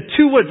 And said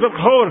 2 words,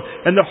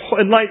 and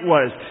light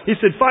was. He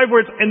said 5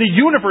 words, and the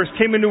universe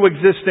came into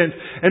existence.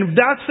 And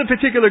that's the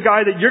particular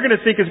guy that you're going to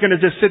think is going to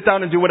just sit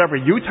down and do whatever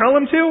you tell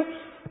him to?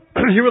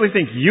 You really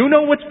think you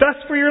know what's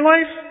best for your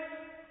life?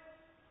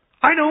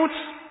 I don't.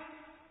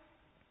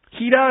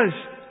 He does.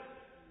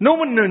 No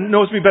one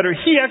knows me better.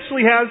 He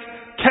actually has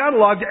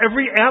cataloged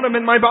every atom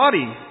in my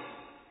body.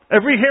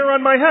 Every hair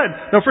on my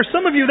head. Now for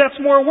some of you that's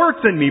more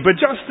work than me, but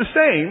just the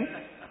same,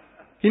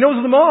 He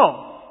knows them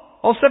all.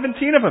 All 17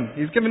 of them.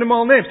 He's given them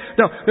all names.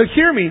 Now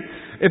hear me.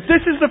 If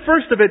this is the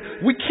first of it,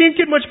 we can't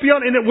get much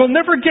beyond, and we'll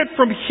never get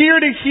from here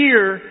to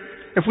here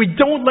if we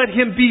don't let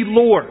Him be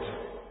Lord.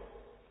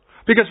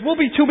 Because we'll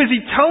be too busy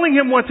telling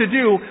Him what to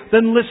do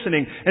than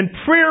listening. And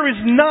prayer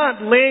is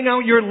not laying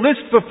out your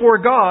list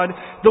before God.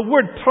 The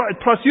word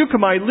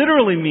proseuchomai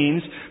literally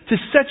means to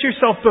set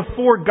yourself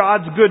before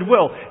God's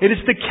goodwill. It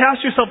is to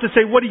cast yourself to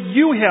say, what do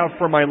you have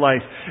for my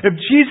life? If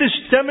Jesus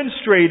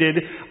demonstrated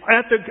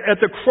at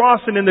the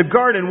cross and in the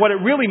garden what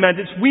it really meant,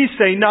 it's we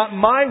say, not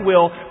my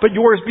will, but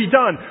yours be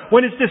done.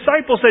 When His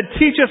disciples said,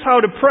 teach us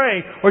how to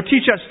pray, or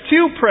teach us to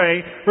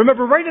pray,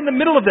 remember right in the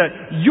middle of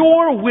that,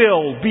 your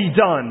will be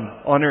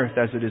done on earth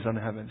as it is on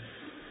heaven.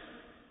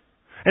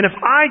 And if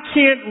I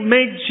can't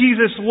make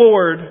Jesus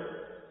Lord,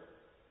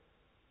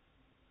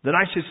 then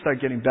I should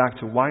start getting back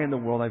to why in the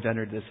world I've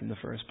entered this in the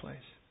first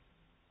place.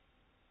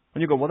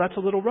 When you go, well, that's a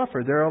little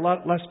rougher. There are a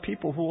lot less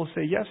people who will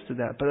say yes to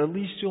that, but at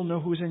least you'll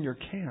know who's in your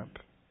camp.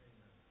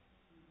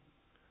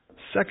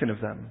 Second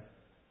of them,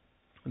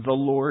 the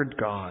Lord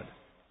God.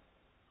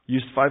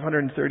 Used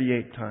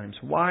 538 times.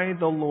 Why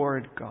the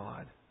Lord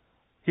God?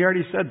 He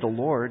already said the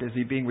Lord. Is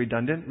He being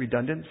redundant?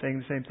 Redundant, saying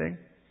the same thing?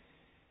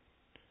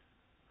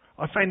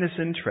 I find this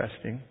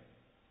interesting.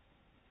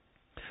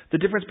 The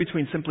difference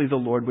between simply the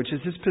Lord, which is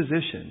His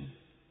position,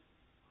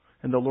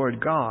 and the Lord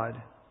God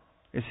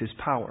is His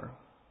power.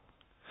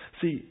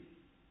 See,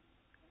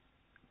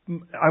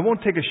 I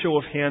won't take a show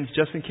of hands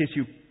just in case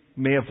you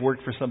may have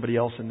worked for somebody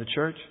else in the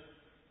church.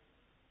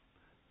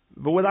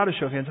 But without a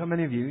show of hands, how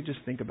many of you, just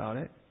think about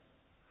it,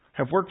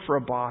 have worked for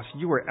a boss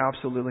you were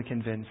absolutely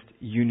convinced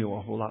you knew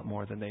a whole lot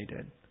more than they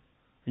did?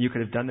 You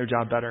could have done their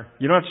job better.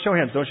 You don't have to show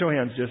hands. Don't show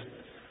hands. Just,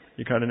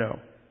 you kind of know.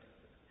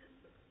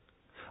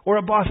 Or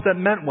a boss that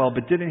meant well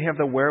but didn't have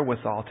the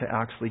wherewithal to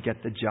actually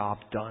get the job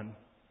done.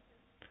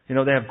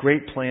 They have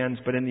great plans,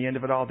 but in the end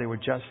of it all, they were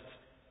just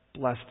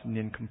blessed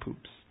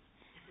nincompoops.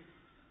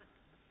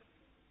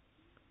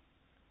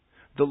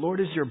 The Lord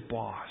is your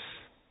boss.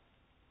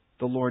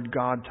 The Lord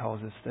God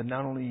tells us that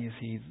not only is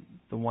He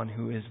the one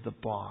who is the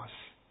boss,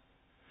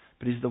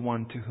 but He's the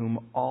one to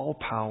whom all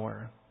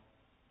power,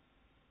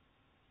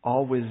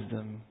 all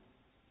wisdom,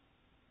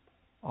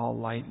 all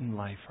light and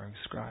life are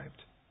ascribed.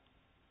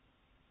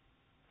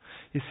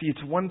 You see,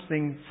 it's one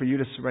thing for you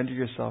to surrender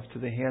yourself to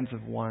the hands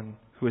of one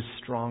who is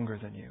stronger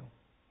than you.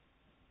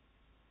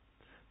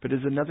 But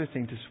it's another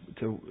thing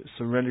to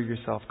surrender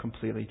yourself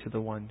completely to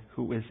the one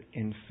who is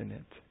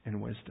infinite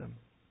in wisdom,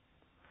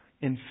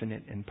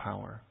 infinite in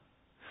power.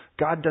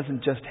 God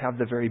doesn't just have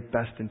the very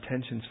best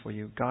intentions for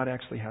you. God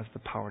actually has the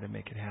power to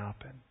make it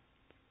happen.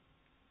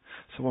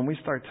 So when we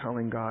start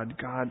telling God,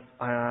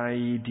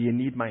 do you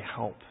need my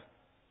help?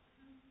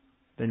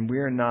 Then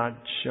we're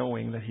not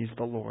showing that He's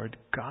the Lord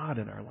God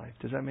in our life.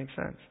 Does that make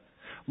sense?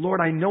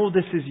 Lord, I know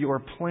this is your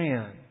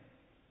plan,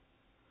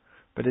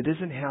 but it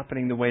isn't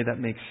happening the way that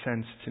makes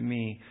sense to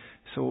me.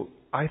 So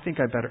I think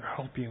I better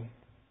help you.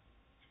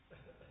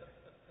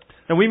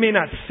 Now, we may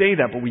not say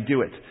that, but we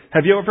do it.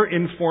 Have you ever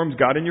informed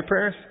God in your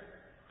prayers?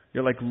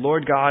 You're like,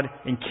 Lord God,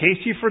 in case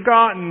you've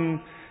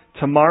forgotten,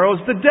 tomorrow's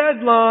the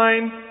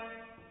deadline.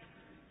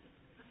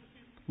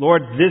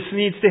 Lord, this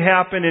needs to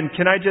happen, and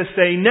can I just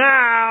say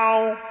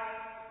now?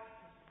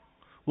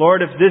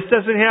 Lord, if this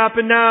doesn't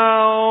happen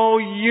now,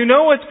 you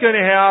know what's going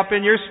to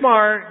happen. You're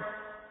smart.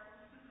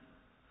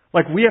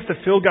 Like, we have to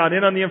fill God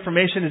in on the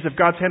information as if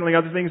God's handling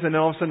other things, and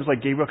then all of a sudden it's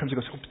like Gabriel comes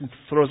and goes, and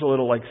throws a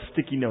little like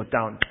sticky note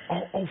down.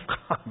 Oh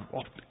God.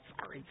 Oh,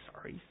 sorry.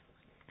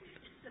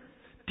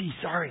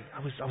 Sorry. I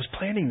was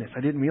planning this. I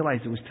didn't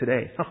realize it was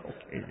today.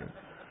 Okay.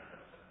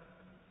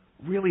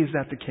 Really, is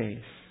that the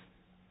case?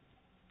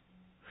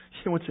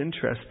 You know what's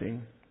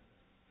interesting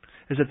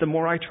is that the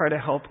more I try to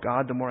help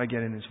God, the more I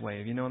get in His way.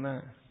 Have you known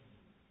that?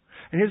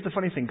 And here's the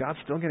funny thing. God's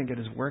still going to get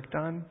His work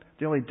done.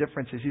 The only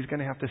difference is He's going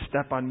to have to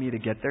step on me to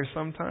get there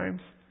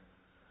sometimes.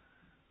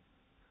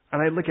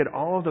 And I look at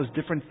all of those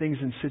different things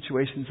and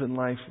situations in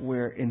life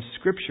where, in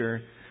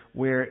Scripture,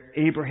 where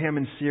Abraham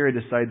and Sarah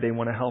decide they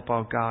want to help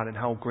out God and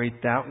how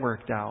great that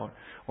worked out.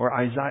 Or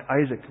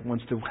Isaac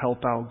wants to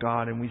help out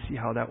God, and we see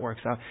how that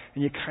works out.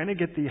 And you kind of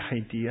get the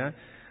idea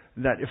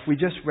that if we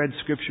just read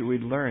Scripture,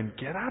 we'd learn,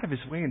 get out of His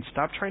way and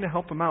stop trying to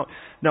help Him out.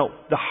 Now,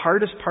 the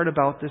hardest part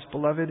about this,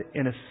 beloved,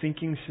 in a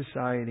thinking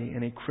society,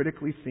 in a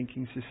critically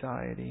thinking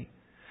society,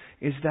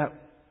 is that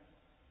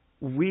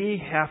we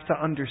have to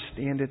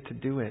understand it to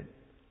do it.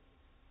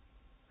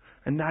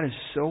 And that is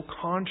so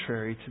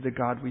contrary to the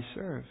God we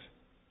serve.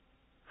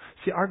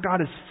 See, our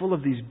God is full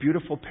of these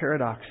beautiful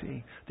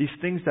paradoxy, these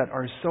things that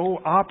are so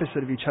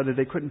opposite of each other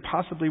they couldn't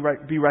possibly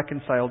be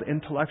reconciled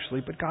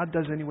intellectually, but God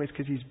does anyways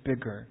because He's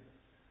bigger.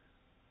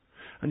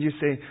 And you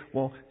say,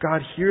 well,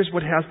 God, here's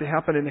what has to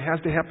happen, and it has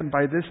to happen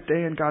by this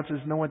day. And God says,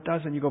 no, it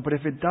doesn't. You go, but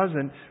if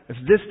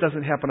this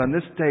doesn't happen on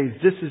this day,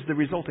 this is the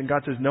result. And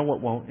God says, no, it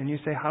won't. And you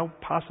say, how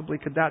possibly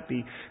could that be?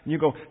 And you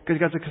go,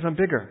 because God says, because I'm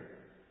bigger.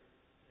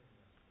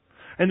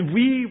 And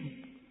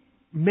we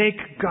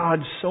make God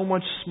so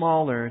much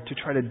smaller to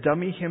try to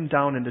dummy Him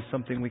down into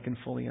something we can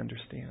fully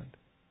understand.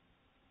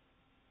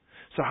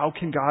 So how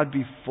can God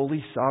be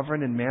fully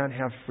sovereign and man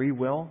have free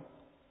will?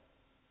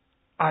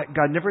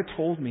 God never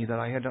told me that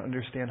I had to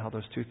understand how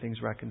those two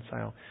things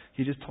reconcile.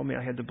 He just told me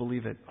I had to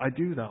believe it. I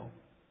do, though.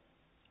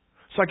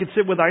 So I could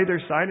sit with either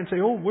side and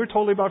say, oh, we're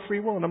totally about free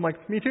will. And I'm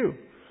like, me too.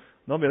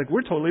 And they'll be like,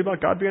 we're totally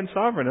about God being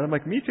sovereign. And I'm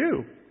like, me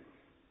too.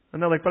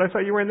 And they're like, but I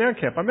thought you were in their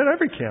camp. I'm in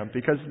every camp,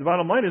 because the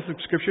bottom line is the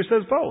Scripture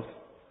says both.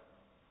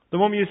 The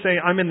moment you say,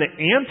 I'm in the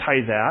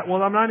anti that,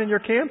 well, I'm not in your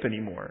camp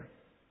anymore.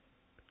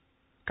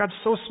 God's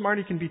so smart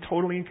He can be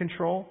totally in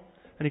control.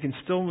 And He can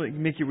still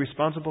make you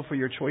responsible for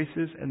your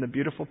choices. And the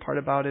beautiful part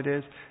about it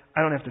is,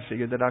 I don't have to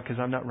figure that out because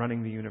I'm not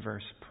running the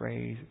universe.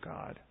 Praise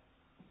God.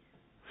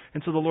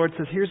 And so the Lord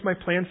says, here's my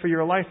plan for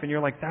your life. And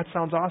you're like, that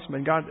sounds awesome.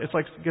 And God, it's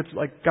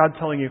like God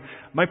telling you,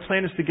 my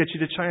plan is to get you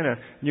to China.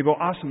 And you go,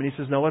 awesome. And He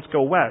says, no, let's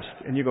go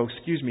west. And you go,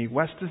 excuse me,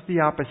 west is the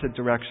opposite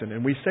direction.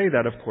 And we say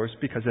that, of course,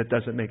 because it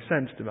doesn't make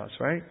sense to us,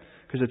 right?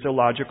 Because it's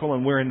illogical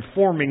and we're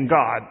informing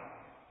God.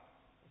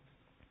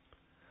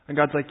 And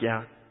God's like,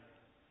 yeah,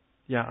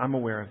 I'm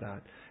aware of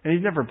that. And He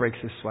never breaks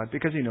His sweat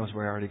because He knows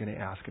we're already going to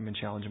ask Him and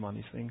challenge Him on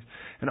these things.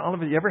 And all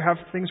of it, you ever have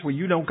things where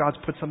you know God's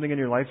put something in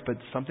your life, but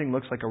something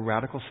looks like a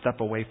radical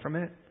step away from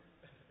it?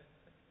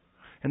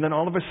 And then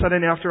all of a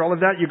sudden, after all of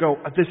that, you go,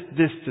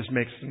 this just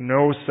makes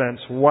no sense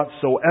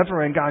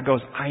whatsoever. And God goes,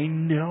 I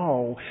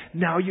know.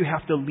 Now you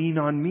have to lean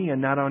on me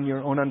and not on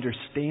your own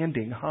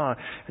understanding, huh?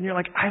 And you're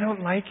like, I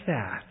don't like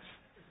that.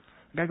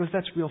 And God goes,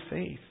 that's real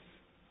faith.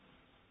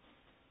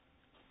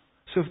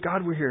 So if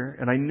God were here,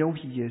 and I know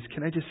He is,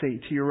 can I just say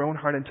to your own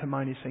heart and to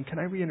mine, He's saying, can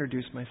I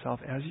reintroduce myself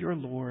as your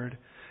Lord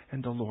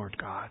and the Lord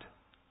God?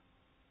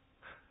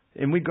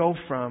 And we go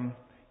from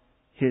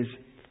His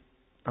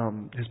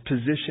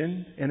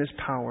position and His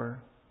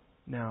power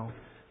now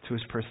to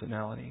His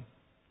personality.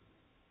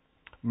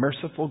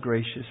 Merciful,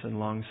 gracious, and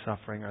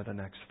long-suffering are the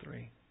next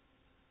three.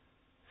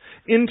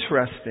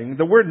 Interesting,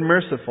 the word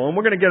merciful, and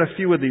we're going to get a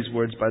few of these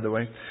words, by the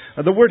way.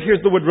 The word here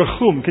is the word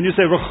rachum. Can you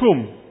say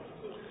rachum?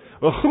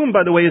 Rachum,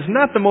 by the way, is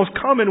not the most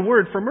common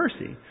word for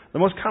mercy. The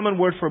most common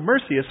word for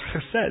mercy is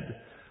chesed.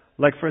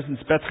 Like, for instance,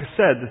 Beth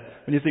Chesed.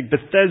 When you think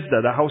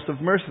Bethesda, the house of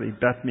mercy.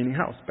 Beth meaning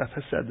house. Beth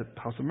Chesed, the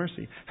house of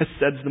mercy.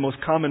 Chesed is the most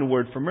common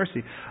word for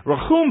mercy.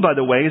 Rachum, by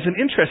the way, is an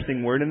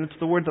interesting word, and it's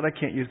the word that I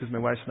can't use because my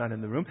wife's not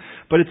in the room.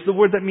 But it's the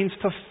word that means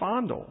to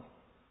fondle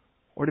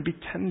or to be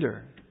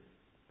tender.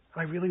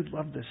 I really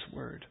love this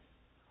word.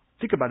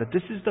 Think about it.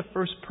 This is the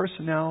first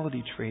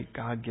personality trait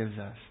God gives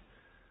us.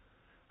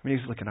 I mean,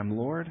 He's looking, I'm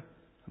Lord.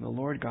 I'm the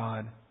Lord God,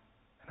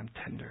 and I'm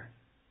tender.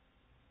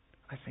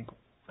 I think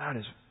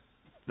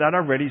that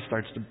already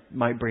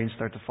my brain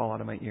starts to fall out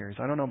of my ears.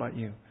 I don't know about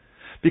you.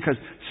 Because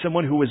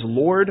someone who is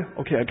Lord,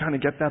 okay, I kind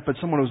of get that, but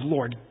someone who's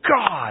Lord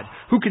God,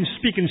 who can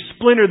speak and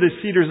splinter the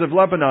cedars of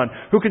Lebanon,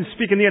 who can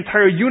speak and the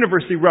entire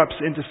universe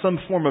erupts into some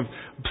form of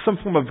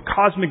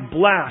cosmic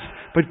blast,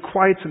 but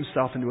quiets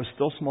himself into a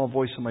still small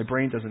voice so my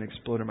brain doesn't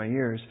explode in my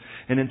ears.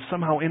 And then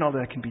somehow in all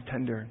that can be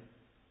tender.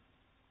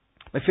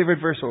 My favorite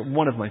verse, or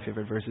one of my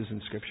favorite verses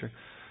in Scripture,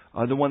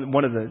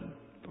 one of the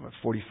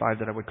 45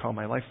 that I would call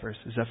my life verse,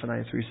 is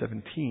Zephaniah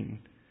 3:17.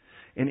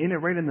 And in it,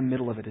 right in the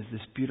middle of it, is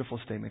this beautiful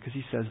statement, because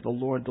he says, the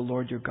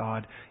Lord your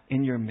God,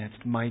 in your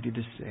midst, mighty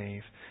to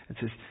save. It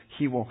says,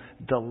 He will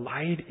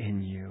delight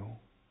in you,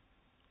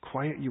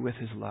 quiet you with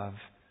His love,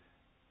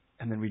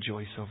 and then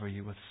rejoice over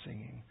you with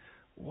singing.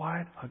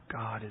 What a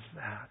God is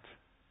that?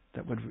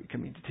 That would, I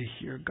mean, to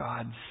hear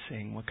God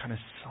sing, what kind of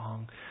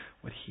song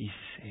would He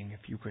sing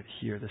if you could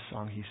hear the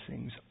song He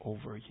sings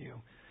over you?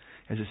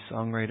 As a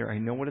songwriter, I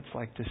know what it's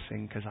like to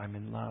sing because I'm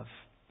in love.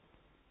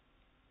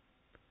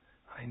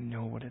 I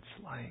know what it's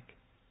like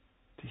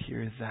to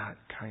hear that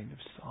kind of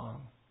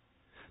song.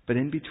 But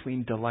in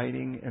between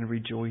delighting and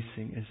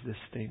rejoicing is this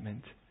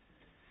statement.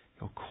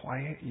 He'll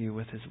quiet you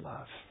with His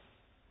love.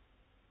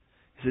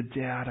 As a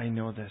dad, I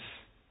know this.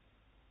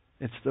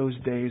 It's those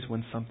days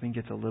when something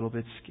gets a little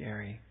bit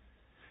scary.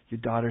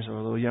 Your daughters are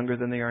a little younger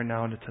than they are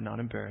now, and to not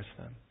embarrass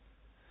them.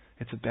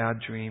 It's a bad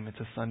dream. It's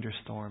a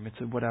thunderstorm. It's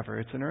a whatever.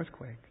 It's an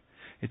earthquake.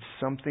 It's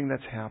something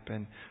that's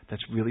happened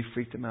that's really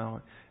freaked them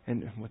out.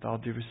 And with all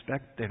due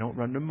respect, they don't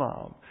run to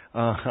mom.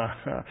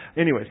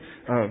 Anyways,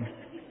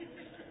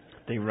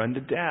 they run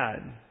to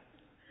dad.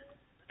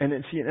 And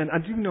I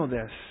do know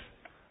this.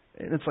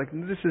 And it's like,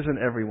 this isn't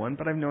everyone,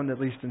 but I've known at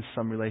least in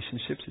some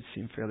relationships it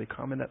seemed fairly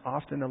common that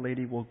often a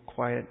lady will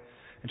quiet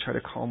and try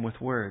to calm with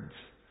words.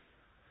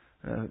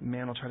 A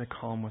man will try to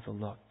calm with a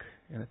look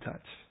and a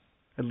touch.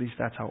 At least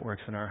that's how it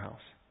works in our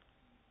house.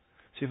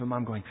 So you have a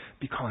mom going,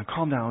 be calm,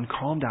 calm down.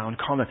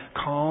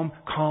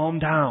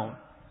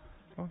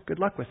 Well, good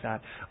luck with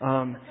that.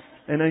 And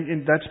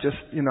that's just,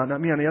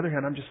 not me. On the other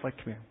hand, I'm just like,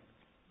 come here.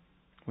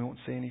 We won't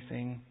say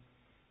anything.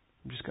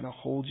 I'm just going to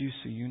hold you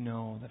so you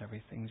know that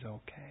everything's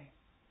okay.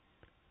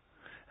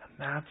 And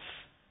that's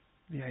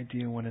the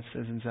idea when it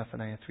says in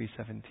Zephaniah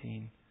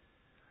 3:17,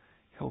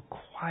 He'll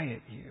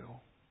quiet you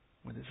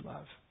with His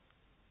love.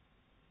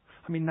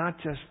 I mean,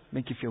 not just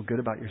make you feel good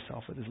about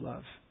yourself with His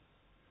love.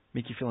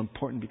 Make you feel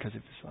important because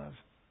of His love.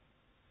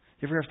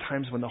 You ever have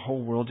times when the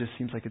whole world just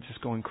seems like it's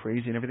just going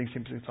crazy and everything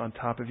seems like it's on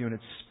top of you and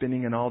it's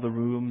spinning and all the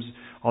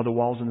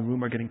walls in the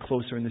room are getting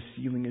closer and the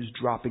ceiling is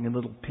dropping and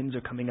little pins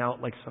are coming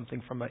out like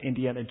something from an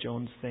Indiana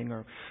Jones thing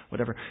or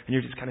whatever, and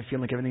you're just kind of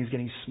feeling like everything's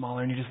getting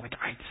smaller and you're just like,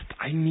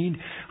 I need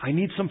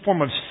some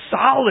form of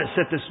solace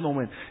at this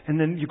moment. And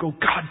then you go,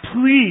 God,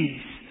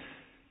 please.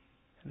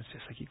 And it's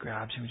just like He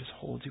grabs you and just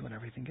holds you and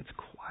everything gets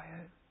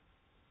quiet.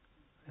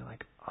 And you're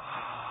like,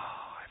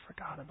 I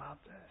forgot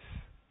about this.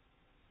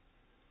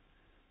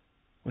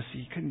 Well,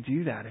 see, He couldn't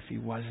do that if He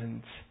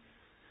wasn't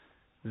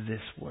this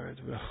word.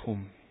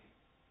 Can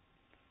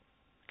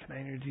I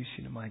introduce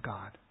you to my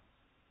God?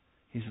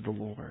 He's the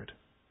Lord.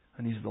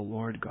 And He's the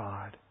Lord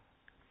God.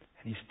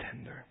 And He's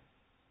tender.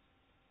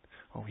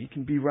 Oh, He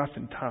can be rough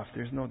and tough.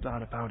 There's no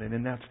doubt about it.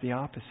 And that's the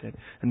opposite.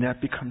 And that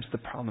becomes the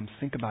problem.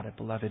 Think about it,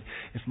 beloved.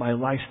 If my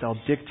lifestyle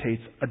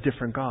dictates a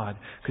different God,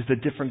 because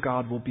the different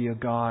God will be a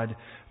God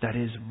that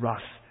is rough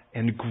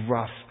and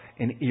gruff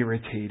and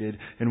irritated.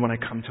 And when I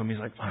come to Him, He's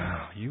like,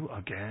 oh, you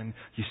again?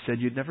 You said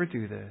you'd never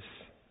do this.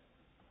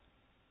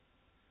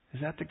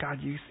 Is that the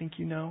God you think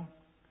you know?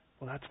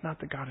 Well, that's not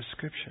the God of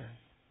Scripture.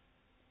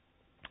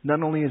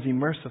 Not only is He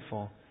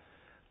merciful,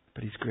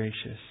 but He's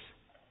gracious.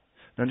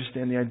 And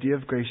understand, the idea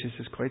of gracious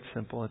is quite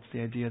simple. It's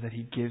the idea that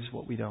He gives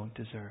what we don't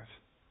deserve.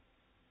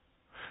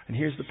 And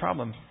here's the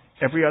problem.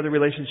 Every other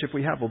relationship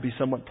we have will be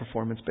somewhat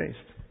performance-based.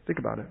 Think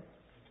about it.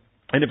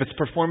 And if it's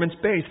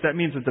performance-based, that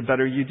means that the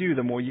better you do,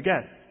 the more you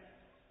get.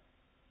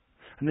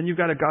 And then you've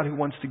got a God who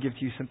wants to give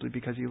to you simply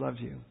because He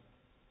loves you.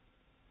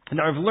 And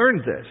now I've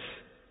learned this.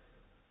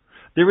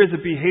 There is a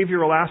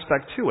behavioral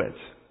aspect to it.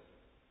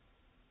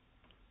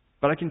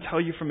 But I can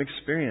tell you from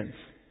experience,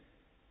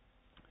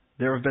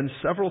 there have been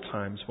several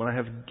times when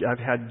I've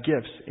had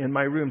gifts in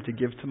my room to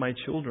give to my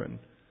children.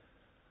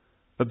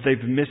 But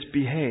they've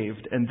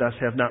misbehaved and thus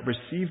have not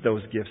received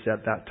those gifts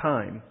at that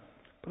time.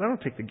 But I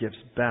don't take the gifts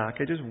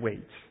back. I just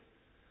wait.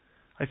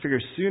 I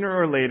figure sooner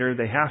or later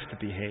they have to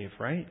behave,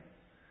 right?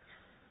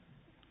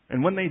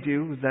 And when they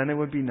do, then it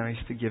would be nice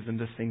to give them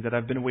the thing that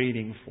I've been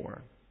waiting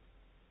for.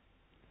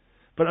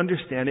 But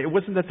understand, it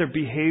wasn't that their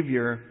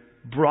behavior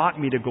brought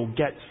me to go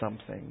get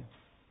something.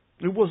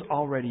 It was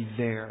already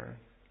there.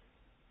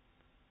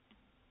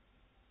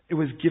 It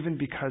was given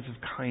because of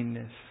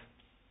kindness.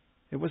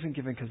 It wasn't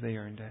given because they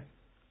earned it.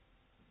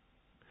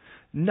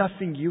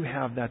 Nothing you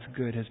have that's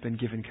good has been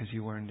given because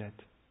you earned it.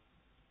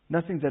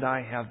 Nothing that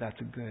I have that's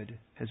good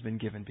has been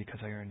given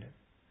because I earned it.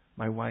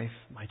 My wife,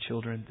 my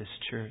children, this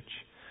church,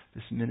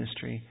 this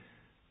ministry,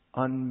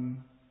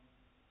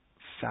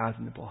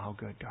 unfathomable how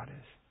good God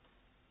is.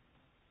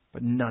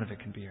 But none of it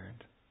can be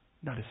earned.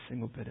 Not a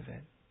single bit of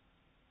it.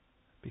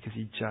 because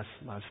He just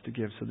loves to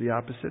give. So the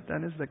opposite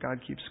then is that God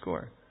keeps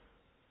score.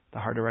 The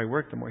harder I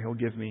work, the more He'll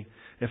give me.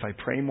 If I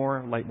pray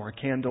more, light more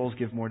candles,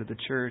 give more to the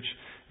church,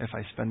 if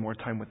I spend more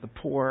time with the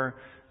poor,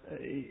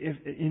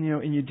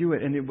 and you do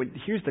it. And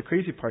here's the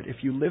crazy part. If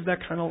you live that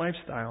kind of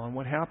lifestyle, and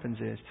what happens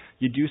is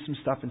you do some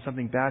stuff and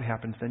something bad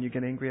happens, then you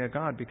get angry at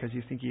God because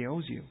you think He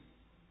owes you.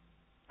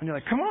 And you're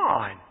like, come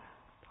on.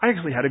 I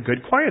actually had a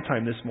good quiet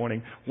time this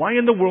morning. Why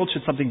in the world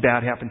should something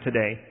bad happen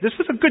today? This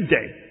was a good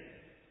day.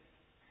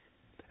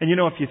 And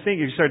if you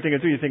start thinking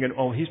through, you're thinking,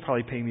 oh, He's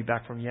probably paying me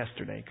back from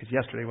yesterday because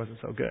yesterday wasn't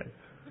so good.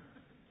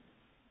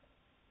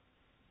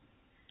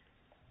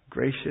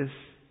 Gracious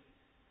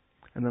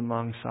and then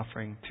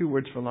long-suffering. 2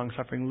 words for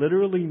long-suffering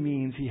literally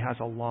means He has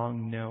a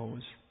long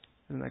nose.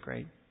 Isn't that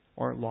great?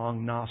 Or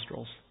long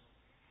nostrils.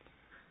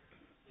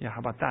 Yeah, how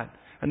about that?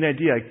 And the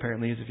idea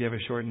apparently is if you have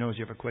a short nose,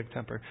 you have a quick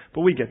temper.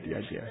 But we get the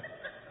idea.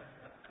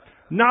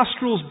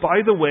 Nostrils,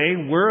 by the way,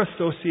 were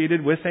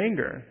associated with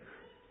anger.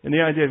 And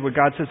the idea where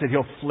God says that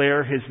He'll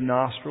flare His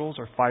nostrils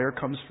or fire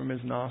comes from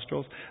His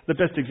nostrils. The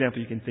best example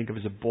you can think of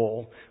is a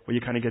bull, where you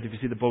kind of get, if you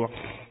see the bull,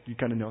 you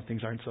kind of know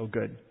things aren't so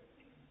good.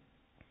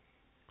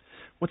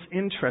 What's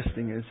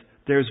interesting is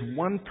there's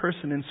one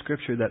person in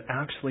Scripture that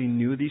actually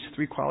knew these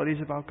 3 qualities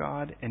about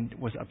God and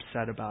was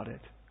upset about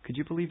it. Could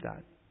you believe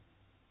that?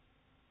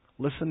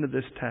 Listen to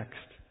this text.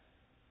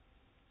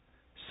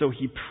 So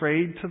he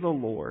prayed to the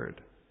Lord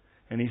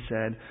and he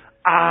said,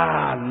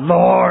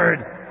 Lord,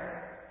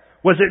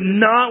 was it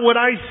not what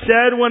I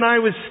said when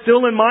I was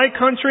still in my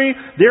country?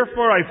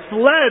 Therefore I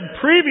fled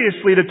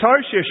previously to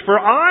Tarshish, for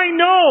I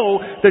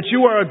know that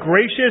you are a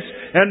gracious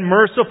and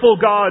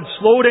merciful God,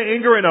 slow to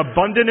anger and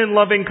abundant in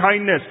loving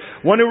kindness,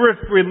 one who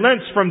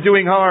relents from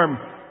doing harm.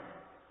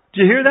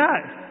 Do you hear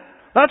that?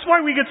 That's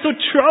why we get so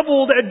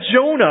troubled at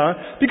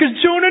Jonah, because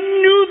Jonah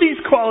knew these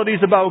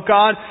qualities about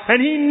God, and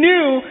he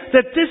knew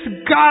that this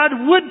God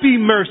would be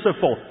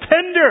merciful,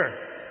 tender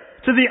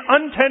to the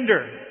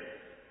untender,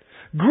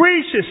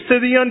 gracious to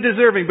the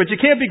undeserving, but you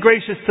can't be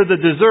gracious to the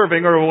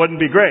deserving or it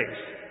wouldn't be grace.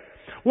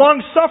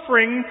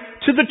 Long-suffering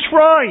to the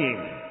trying.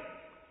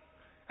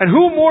 And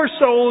who more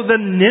so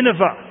than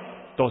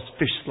Nineveh, those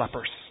fish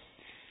slappers,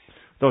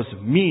 those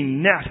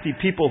mean, nasty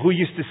people who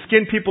used to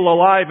skin people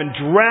alive and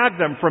drag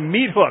them from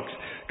meat hooks.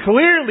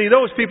 Clearly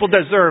those people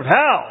deserve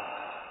hell.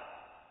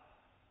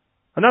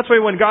 And that's why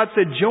when God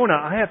said, Jonah,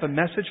 I have a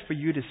message for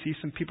you to see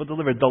some people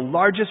delivered. The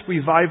largest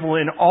revival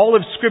in all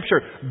of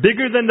Scripture,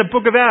 bigger than the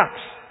book of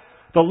Acts.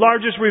 The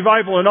largest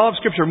revival in all of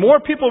Scripture.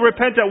 More people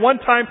repent at one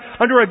time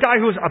under a guy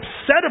who's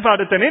upset about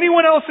it than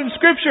anyone else in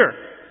Scripture.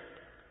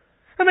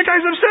 And the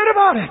guy's upset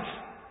about it.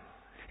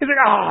 He's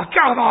like, oh,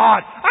 come on.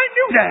 I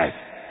knew this.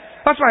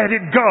 That's why I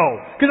didn't go.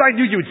 Because I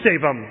knew you'd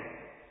save him.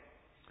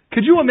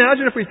 Could you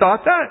imagine if we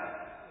thought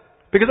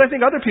that? Because I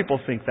think other people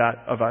think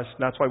that of us,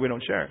 and that's why we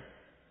don't share.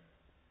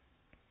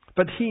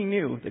 But he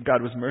knew that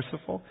God was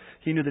merciful.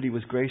 He knew that He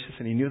was gracious,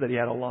 and he knew that He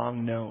had a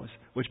long nose,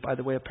 which, by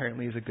the way,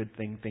 apparently is a good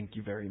thing. Thank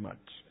you very much.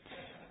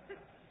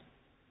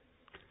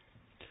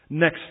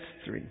 Next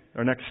 2.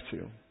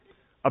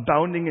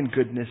 Abounding in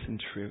goodness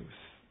and truth.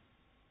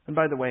 And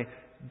by the way,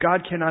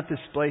 God cannot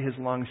display His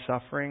long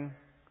suffering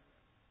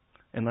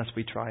unless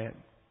we try it.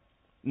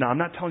 Now, I'm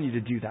not telling you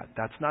to do that.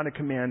 That's not a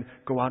command,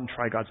 go out and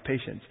try God's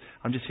patience.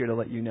 I'm just here to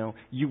let you know,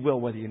 you will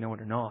whether you know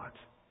it or not.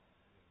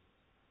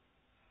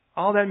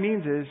 All that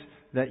means is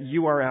that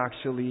you are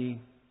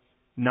actually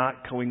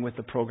not going with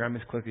the program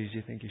as quickly as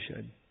you think you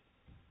should.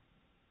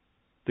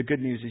 The good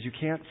news is you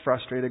can't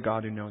frustrate a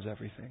God who knows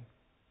everything.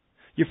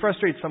 You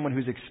frustrate someone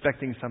who's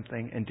expecting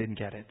something and didn't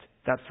get it.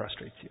 That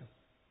frustrates you.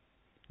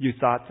 You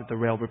thought that the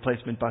rail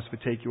replacement bus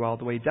would take you all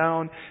the way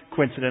down.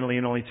 Coincidentally,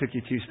 it only took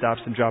you 2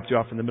 stops and dropped you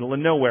off in the middle of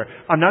nowhere.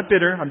 I'm not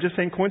bitter. I'm just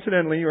saying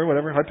coincidentally or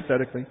whatever,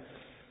 hypothetically.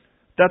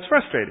 That's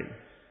frustrating.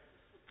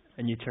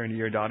 And you turn to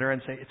your daughter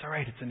and say, it's all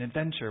right, it's an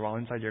adventure. While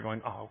inside you're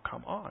going, oh,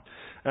 come on.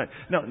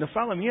 No,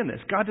 follow me in this.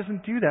 God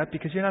doesn't do that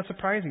because you're not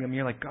surprising Him.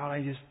 You're like, God,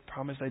 I just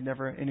promised I'd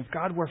never. And if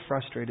God were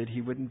frustrated,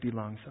 He wouldn't be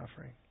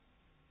long-suffering.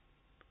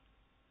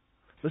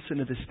 Listen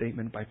to this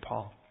statement by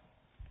Paul.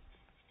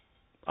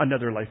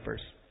 Another life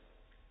verse.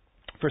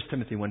 1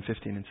 Timothy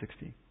 1:15 and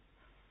 16.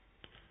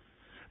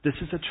 This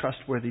is a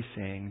trustworthy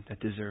saying that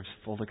deserves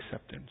full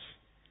acceptance.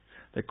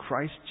 That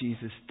Christ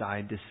Jesus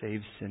died to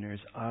save sinners,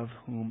 of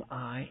whom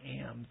I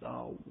am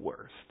the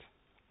worst.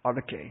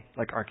 Arche,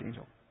 like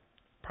archangel.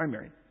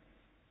 Primary.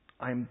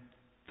 I'm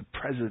the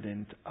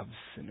president of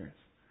sinners.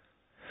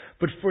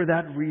 But for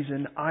that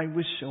reason I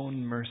was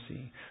shown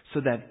mercy,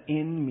 so that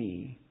in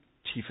me,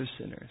 chief of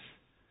sinners,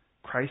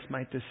 Christ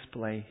might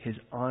display His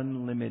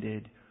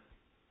unlimited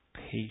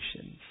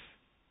patience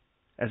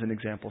as an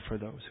example for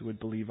those who would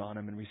believe on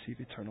Him and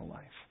receive eternal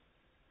life.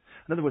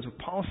 In other words, what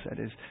Paul said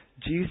is,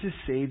 Jesus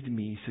saved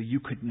me so you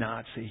could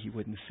not say He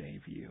wouldn't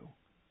save you.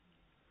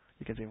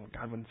 You can say, well,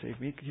 God wouldn't save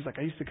me. He's like,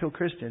 I used to kill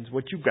Christians.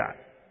 What you got?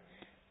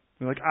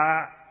 We're like,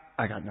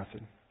 I got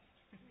nothing.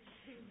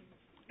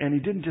 And he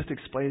didn't just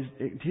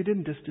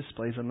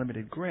display his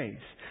unlimited grace.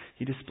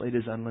 He displayed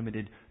his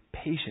unlimited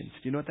patience.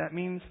 Do you know what that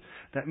means?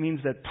 That means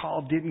that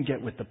Paul didn't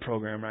get with the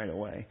program right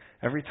away.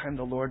 Every time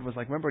the Lord was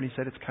like, remember when he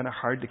said it's kind of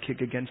hard to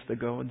kick against the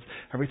goads?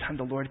 Every time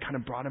the Lord kind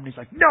of brought him, he's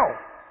like, no!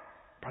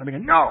 Brought him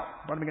again, no!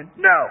 Brought him again,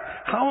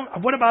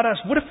 no! What about us?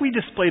 What if we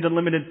displayed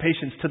unlimited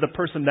patience to the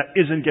person that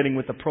isn't getting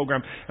with the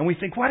program? And we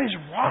think, what is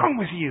wrong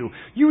with you?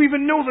 You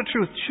even know the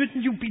truth.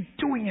 Shouldn't you be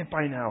doing it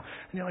by now?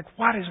 And you're like,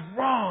 what is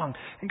wrong?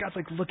 And God's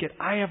like, look it,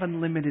 I have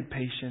unlimited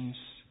patience.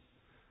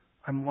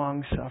 I'm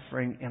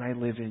long-suffering and I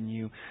live in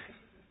you.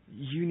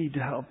 You need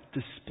to help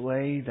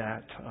display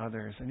that to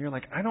others. And you're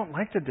like, I don't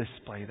like to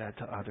display that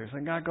to others.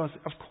 And God goes,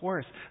 of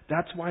course.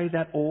 That's why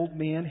that old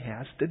man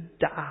has to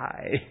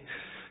die.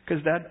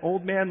 Because that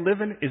old man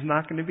living is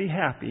not going to be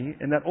happy.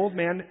 And that old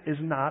man is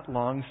not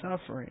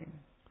long-suffering.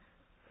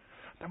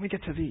 Then we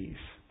get to these.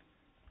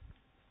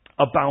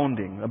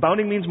 Abounding.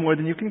 Abounding means more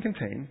than you can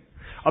contain.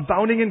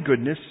 Abounding in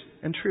goodness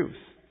and truth.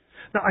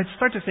 Now I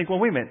start to think, well,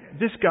 wait a minute.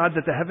 This God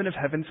that the heaven of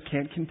heavens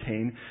can't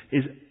contain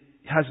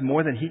has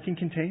more than he can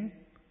contain?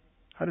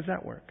 How does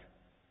that work?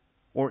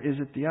 Or is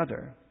it the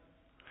other?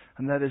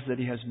 And that is that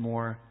he has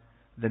more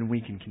than we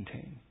can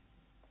contain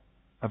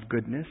of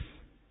goodness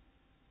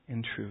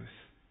and truth.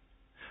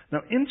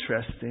 Now,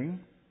 interesting,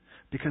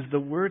 because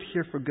the word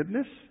here for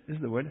goodness is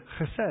the word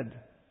chesed,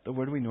 the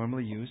word we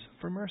normally use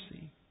for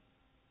mercy.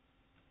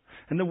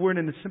 And the word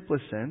in its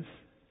simplest sense,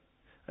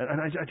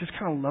 and I just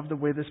kind of love the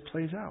way this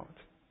plays out,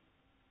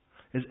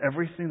 is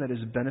everything that is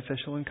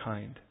beneficial and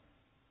kind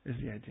is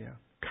the idea.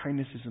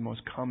 Kindness is the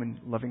most common.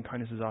 Loving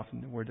kindness is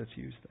often the word that's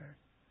used there.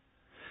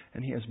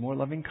 And he has more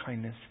loving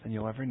kindness than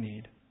you'll ever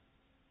need.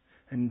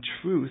 And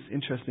truth,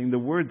 interesting, the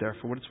word there,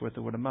 for what it's worth,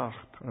 the word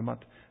amat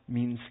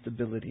means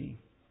stability,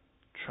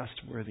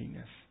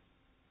 trustworthiness.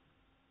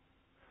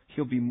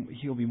 He'll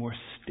be more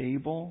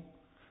stable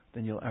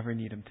than you'll ever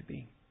need him to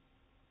be.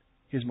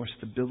 He has more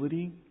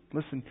stability.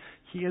 Listen,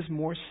 he has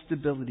more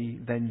stability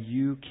than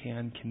you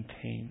can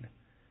contain.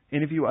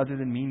 Any of you other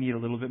than me need a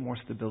little bit more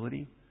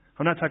stability?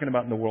 I'm not talking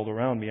about in the world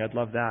around me. I'd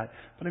love that.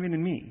 But I mean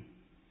in me.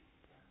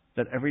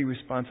 That every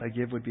response I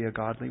give would be a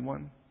godly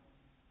one.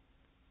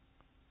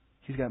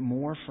 He's got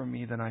more for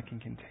me than I can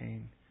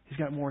contain. He's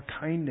got more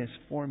kindness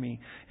for me.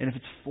 And if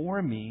it's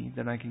for me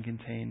than I can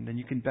contain, then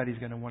you can bet he's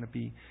going to want to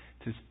be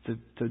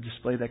to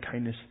display that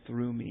kindness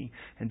through me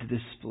and to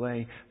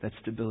display that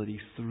stability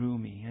through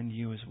me and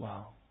you as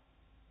well.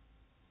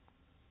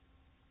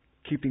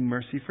 Keeping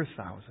mercy for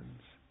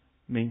thousands.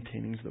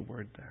 Maintaining is the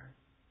word there.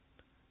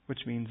 Which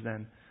means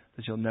then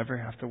that you'll never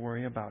have to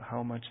worry about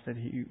how much that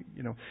you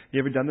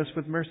ever done this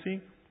with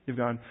mercy? You've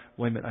gone,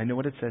 wait a minute, I know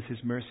what it says. His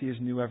mercy is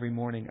new every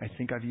morning. I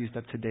think I've used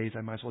up today's.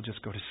 I might as well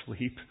just go to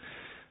sleep.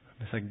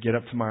 So I can get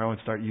up tomorrow and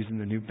start using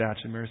the new batch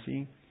of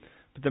mercy.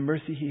 But the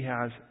mercy he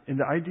has, and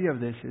the idea of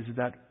this is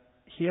that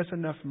he has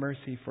enough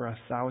mercy for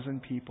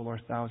 1,000 people or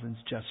thousands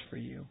just for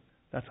you.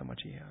 That's how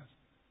much he has.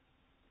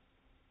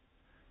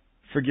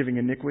 Forgiving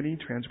iniquity,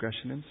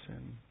 transgression, and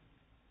sin.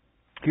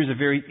 Here's a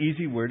very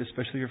easy word,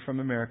 especially if you're from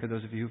America,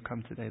 those of you who've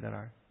come today that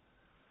are.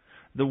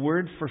 The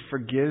word for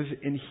forgive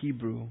in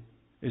Hebrew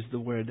is the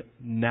word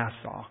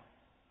nasa.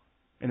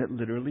 And it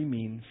literally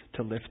means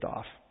to lift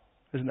off.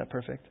 Isn't that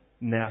perfect?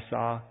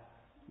 Nasa,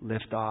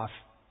 lift off,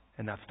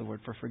 and that's the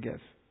word for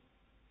forgive.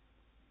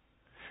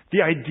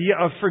 The idea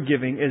of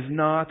forgiving is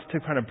not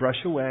to kind of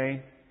brush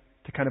away,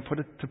 to kind of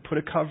put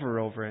a cover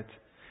over it.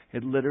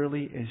 It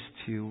literally is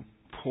to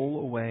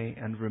pull away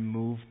and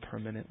remove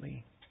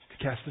permanently.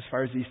 Cast as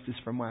far as east is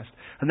from west.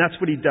 And that's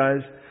what he does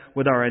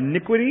with our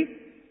iniquity.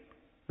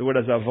 The word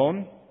is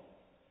avon.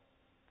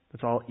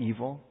 That's all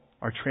evil.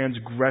 Our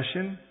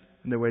transgression,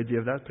 and the idea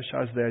of that,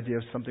 pasha, is the idea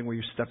of something where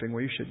you're stepping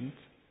where you shouldn't.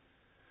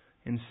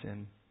 In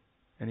sin.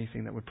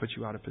 Anything that would put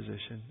you out of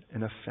position.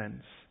 An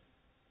offense.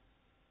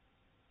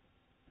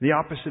 The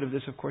opposite of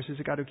this, of course, is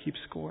a God who keeps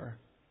score.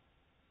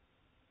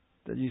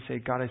 That you say,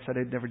 God, I said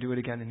I'd never do it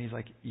again. And he's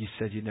like, you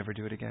said you'd never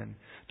do it again.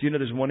 Do you know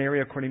there's one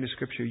area, according to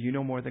Scripture, you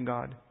know more than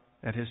God?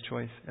 At his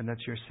choice, and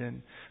that's your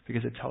sin.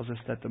 Because it tells us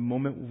that the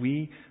moment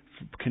we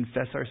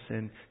confess our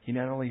sin, he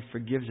not only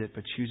forgives it,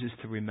 but chooses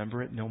to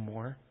remember it no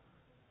more.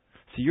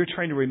 So you're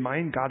trying to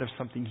remind God of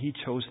something he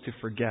chose to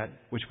forget,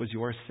 which was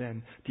your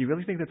sin. Do you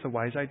really think that's a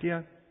wise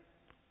idea?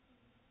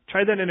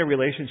 Try that in a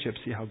relationship,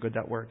 see how good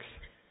that works.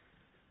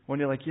 When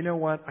you're like, you know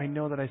what, I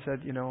know that I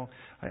said,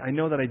 I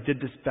know that I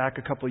did this back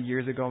a couple of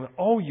years ago.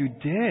 Oh, you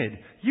did?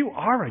 You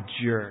are a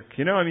jerk.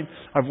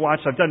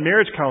 I've done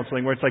marriage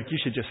counseling where it's like, you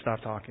should just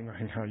stop talking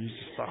right now. You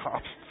just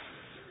stop.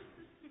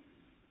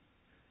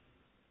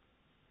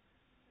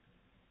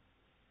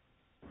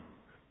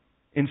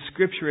 In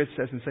Scripture it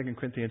says in 2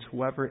 Corinthians,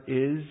 whoever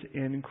is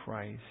in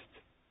Christ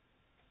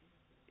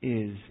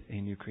is a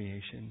new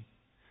creation.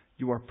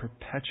 You are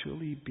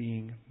perpetually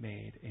being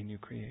made a new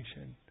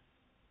creation.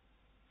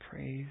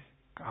 Praise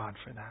God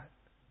for that.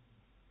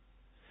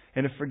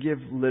 And to forgive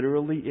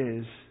literally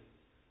is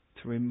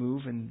to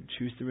remove and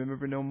choose to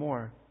remember no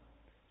more.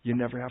 You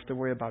never have to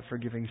worry about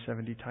forgiving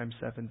 70 times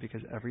 7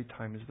 because every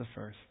time is the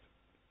first.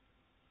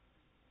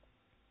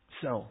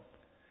 So,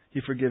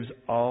 He forgives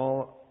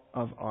all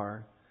of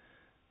our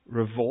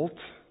revolt,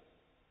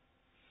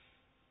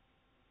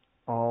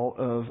 all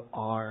of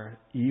our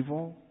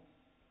evil,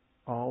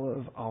 all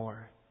of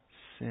our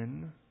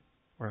sin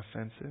or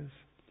offenses.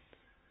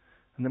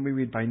 And then we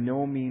read, by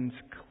no means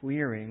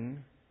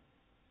clearing.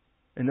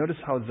 And notice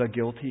how the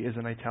guilty is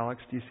in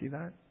italics. Do you see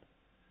that?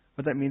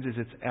 What that means is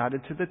it's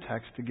added to the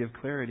text to give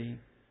clarity.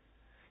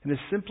 In the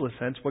simplest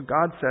sense, what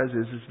God says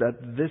is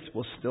that this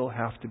will still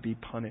have to be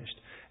punished.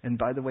 And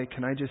by the way,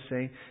 can I just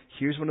say,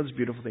 here's one of those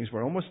beautiful things.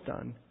 We're almost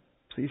done.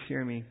 Please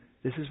hear me.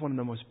 This is one of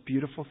the most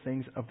beautiful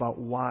things about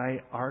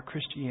why our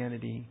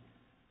Christianity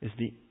is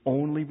the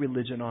only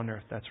religion on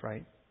earth that's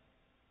right.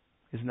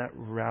 Isn't that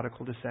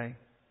radical to say?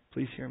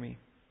 Please hear me.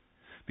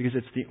 Because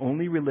it's the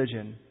only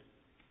religion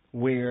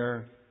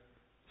where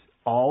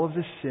all of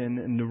the sin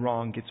and the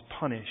wrong gets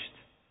punished,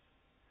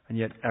 and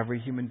yet every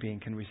human being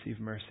can receive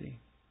mercy.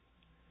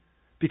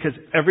 Because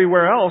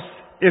everywhere else,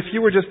 if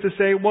you were just to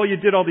say, well, you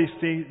did all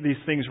these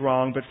things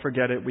wrong, but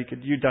forget it,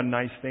 you've done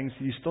nice things,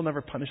 you still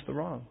never punish the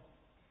wrong.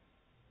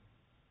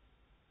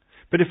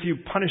 But if you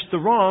punish the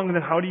wrong,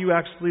 then how do you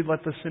actually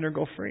let the sinner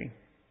go free?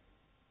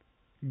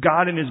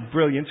 God in His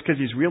brilliance, because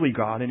He's really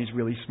God and He's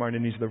really smart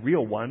and He's the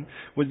real one,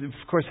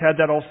 of course had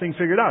that whole thing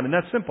figured out. And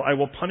that's simple. I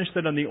will punish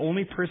that on the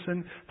only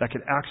person that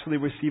could actually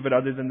receive it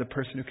other than the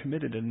person who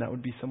committed it. And that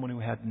would be someone who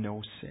had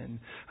no sin.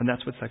 And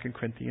that's what 2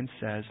 Corinthians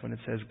says when it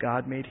says,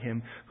 God made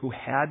Him who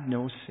had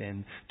no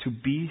sin to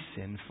be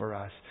sin for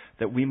us,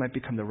 that we might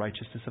become the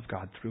righteousness of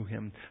God through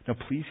Him. Now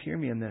please hear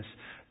me in this.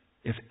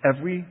 If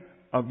every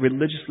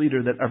religious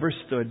leader that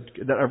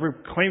ever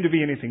claimed to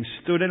be anything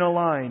stood in a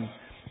line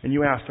and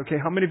you asked, okay,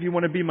 how many of you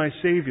want to be my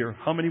Savior?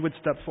 How many would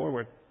step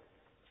forward?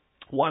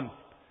 One.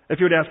 If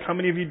you would ask, how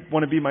many of you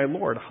want to be my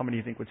Lord? How many do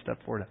you think would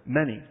step forward?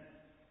 Many.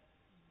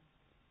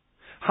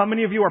 How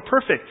many of you are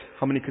perfect?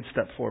 How many could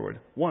step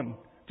forward? One.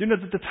 Do you know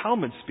that the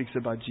Talmud speaks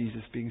about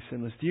Jesus being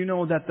sinless? Do you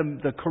know that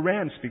the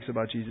Quran speaks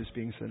about Jesus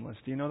being sinless?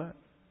 Do you know that?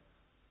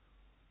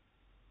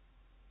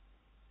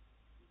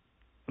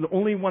 The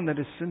only one that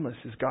is sinless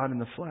is God in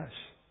the flesh,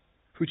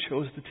 who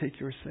chose to take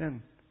your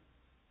sin.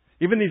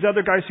 Even these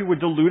other guys who were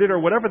deluded or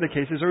whatever the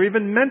case is, or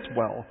even meant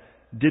well,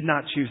 did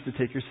not choose to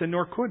take your sin,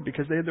 nor could,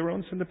 because they had their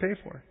own sin to pay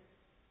for.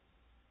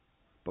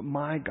 But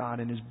my God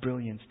in His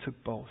brilliance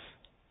took both.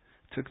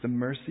 Took the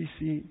mercy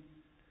seat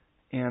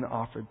and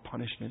offered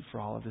punishment for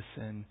all of the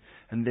sin,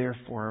 and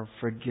therefore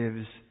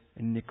forgives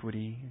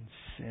iniquity and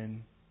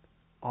sin,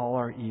 all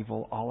our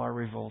evil, all our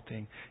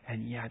revolting,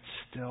 and yet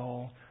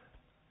still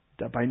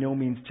that by no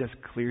means just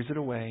clears it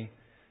away.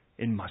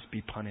 It must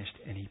be punished,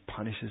 and He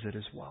punishes it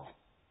as well.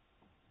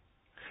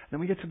 Then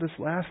we get to this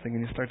last thing,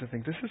 and you start to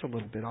think, this is a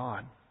little bit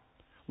odd.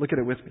 Look at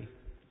it with me.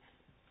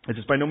 It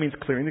is by no means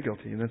clearing the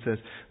guilty. And it says,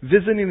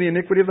 visiting the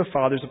iniquity of the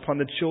fathers upon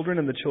the children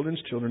and the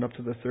children's children up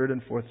to the third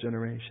and fourth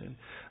generation.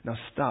 Now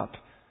stop.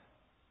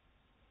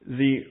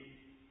 The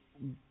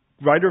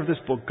writer of this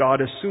book,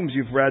 God, assumes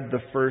you've read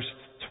the first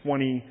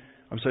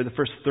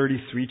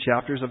 33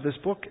 chapters of this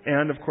book,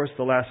 and of course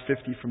the last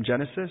 50 from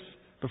Genesis.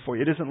 Before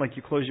it isn't like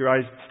you closed your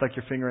eyes, stuck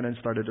your finger in and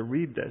started to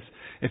read this.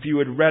 If you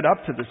had read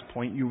up to this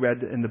point, you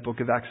read in the book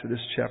of Exodus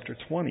chapter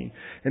 20.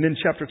 And in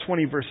chapter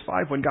 20 verse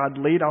 5, when God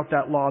laid out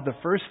that law the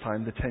first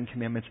time, the Ten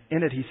Commandments,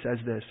 in it He says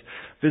this,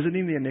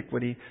 visiting the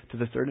iniquity to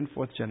the third and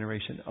fourth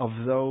generation of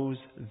those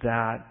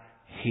that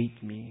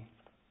hate me.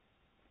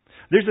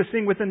 There's a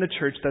thing within the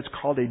church that's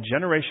called a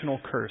generational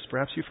curse.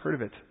 Perhaps you've heard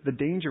of it. The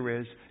danger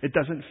is it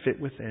doesn't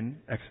fit within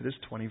Exodus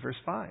 20 verse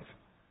 5.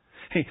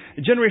 Hey,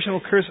 a generational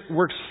curse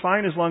works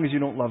fine as long as you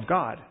don't love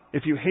God.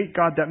 If you hate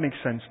God, that makes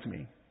sense to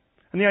me.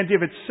 And the idea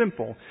of it's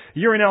simple.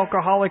 You're an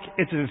alcoholic,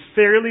 it's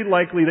fairly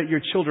likely that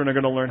your children are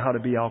going to learn how to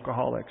be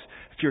alcoholics.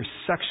 If you're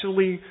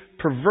sexually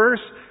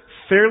perverse,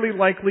 fairly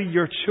likely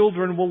your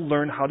children will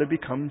learn how to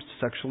become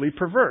sexually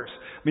perverse.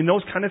 I mean,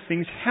 those kind of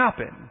things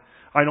happen.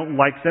 I don't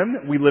like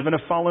them. We live in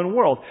a fallen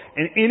world.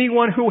 And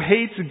anyone who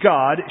hates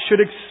God should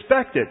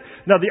expect it.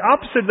 Now, the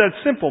opposite of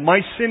that's simple. My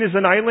sin is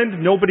an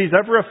island. Nobody's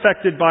ever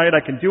affected by it.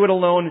 I can do it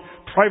alone,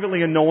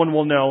 privately, and no one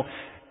will know.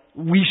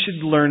 We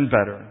should learn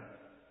better.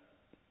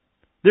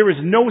 There is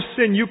no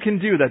sin you can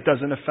do that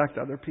doesn't affect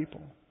other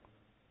people.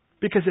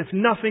 Because if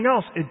nothing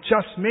else, it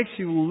just makes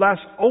you less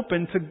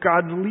open to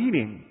God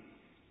leading.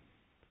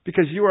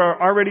 Because you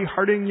are already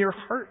hardening your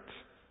heart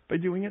by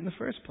doing it in the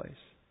first place.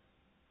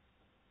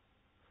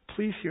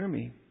 Please hear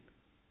me.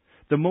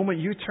 The moment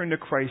you turn to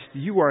Christ,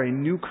 you are a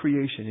new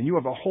creation and you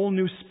have a whole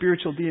new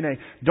spiritual DNA.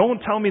 Don't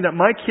tell me that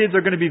my kids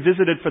are going to be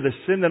visited for the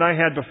sin that I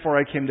had before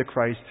I came to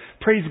Christ.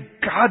 Praise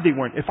God they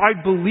weren't. If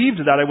I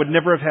believed that, I would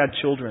never have had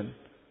children.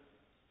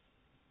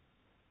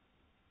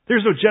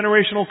 There's no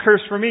generational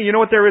curse for me. You know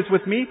what there is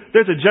with me?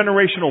 There's a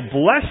generational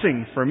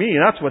blessing for me.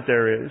 That's what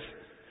there is.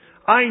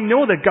 I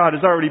know that God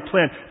has already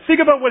planned.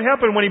 Think about what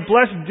happened when he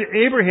blessed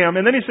Abraham,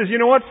 and then he says,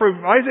 you know what, for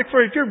Isaac,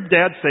 for your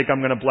dad's sake,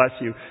 I'm going to bless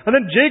you. And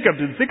then Jacob,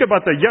 think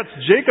about the yuts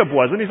Jacob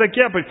was. And he's like,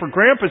 yeah, but for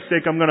grandpa's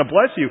sake, I'm going to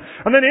bless you.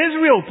 And then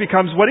Israel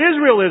becomes what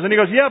Israel is. And he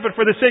goes, yeah, but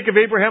for the sake of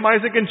Abraham,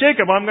 Isaac, and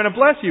Jacob, I'm going to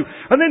bless you.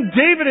 And then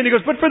David, and he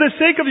goes, but for the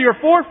sake of your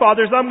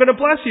forefathers, I'm going to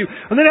bless you.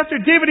 And then after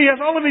David, he has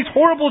all of these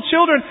horrible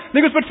children. And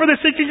he goes, but for the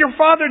sake of your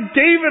father,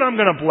 David, I'm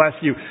going to bless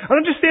you. And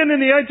understand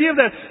in the idea of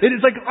that, it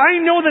is like, I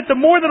know that the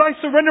more that I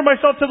surrender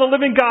myself to the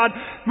living God,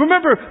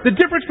 remember, the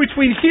difference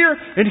between here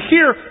and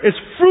here is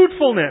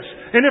fruitfulness.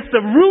 And if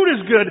the root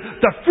is good,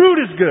 the fruit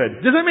is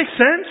good. Does that make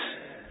sense?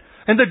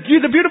 And the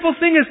beautiful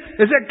thing is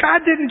that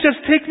God didn't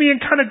just take me and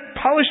kind of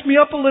polish me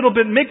up a little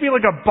bit and make me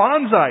like a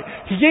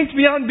bonsai. He yanked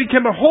me out and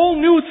became a whole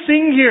new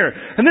thing here.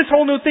 And this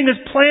whole new thing is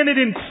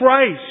planted in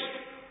Christ.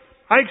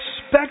 I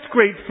expect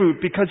great fruit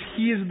because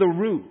He is the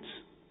root.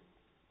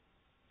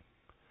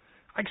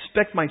 I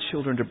expect my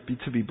children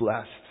to be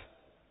blessed.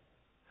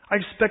 I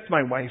expect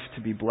my wife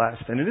to be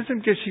blessed. And it isn't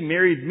because she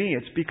married me.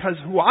 It's because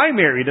who I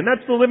married, and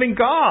that's the living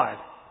God.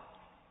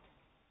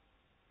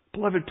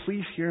 Beloved,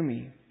 please hear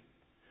me.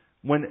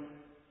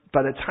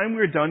 By the time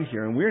we're done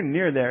here, and we're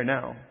near there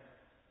now,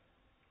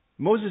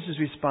 Moses'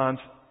 response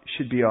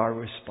should be our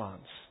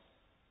response.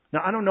 Now,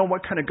 I don't know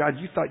what kind of God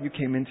you thought you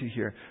came into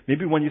here.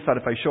 Maybe one you thought,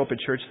 if I show up at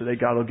church today,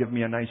 God will give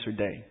me a nicer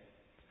day.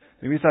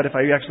 Maybe you thought if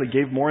I actually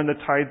gave more in the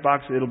tithe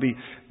box,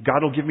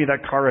 God will give me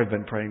that car I've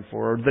been praying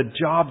for, or the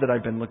job that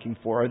I've been looking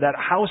for, or that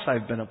house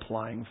I've been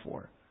applying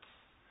for.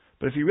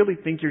 But if you really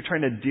think you're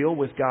trying to deal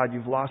with God,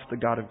 you've lost the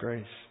God of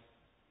grace.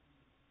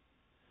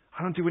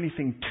 I don't do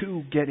anything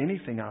to get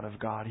anything out of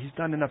God. He's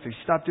done enough. He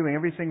stopped doing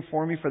everything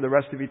for me for the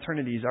rest of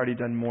eternity. He's already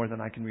done more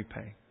than I can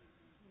repay.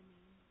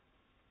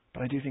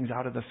 But I do things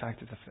out of the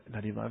fact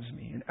that He loves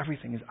me. And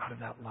everything is out of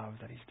that love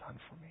that He's done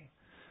for me.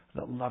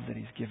 That love that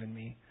He's given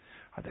me.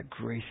 Or the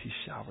grace He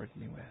showered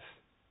me with.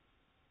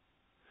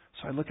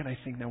 So I look and I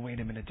think, now wait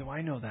a minute, do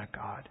I know that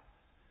God?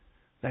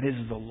 That is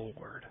the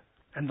Lord,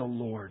 and the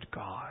Lord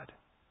God.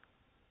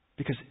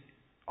 Because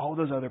all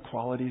those other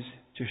qualities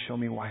just show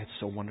me why it's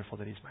so wonderful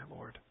that He's my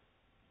Lord.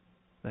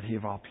 That He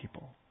of all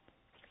people.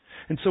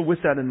 And so with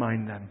that in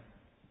mind then,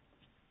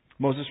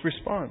 Moses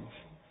responds.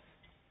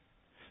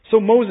 So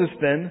Moses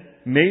then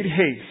made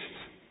haste,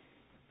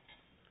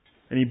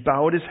 and he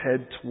bowed his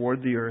head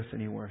toward the earth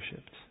and he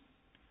worshipped.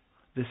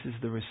 This is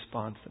the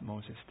response that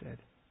Moses did.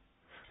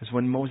 Is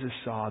when Moses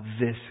saw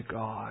this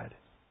God.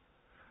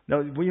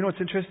 Now, you know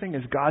what's interesting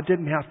is God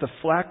didn't have to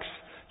flex.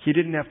 He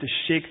didn't have to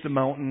shake the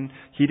mountain.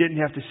 He didn't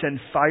have to send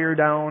fire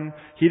down.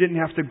 He didn't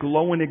have to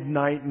glow and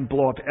ignite and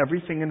blow up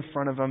everything in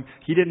front of him.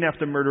 He didn't have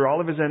to murder all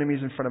of his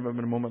enemies in front of him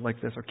in a moment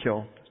like this, or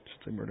kill.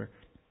 Just say murder.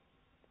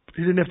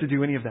 He didn't have to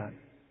do any of that.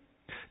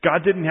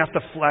 God didn't have to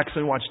flex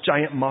and watch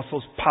giant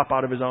muscles pop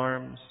out of His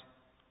arms.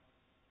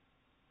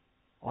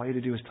 All you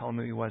had to do was tell Him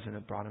who He was, and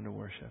it brought Him to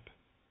worship.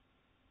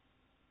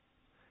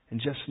 And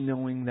just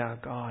knowing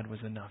that God was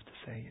enough to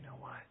say, you know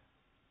what?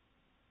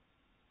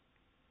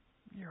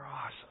 You're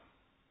awesome.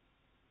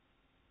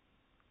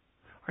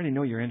 I already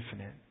know you're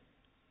infinite.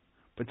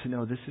 But to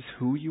know this is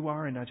who you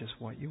are and not just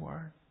what you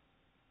are.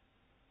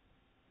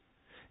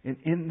 And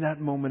in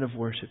that moment of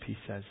worship, He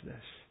says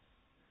this.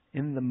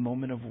 In the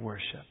moment of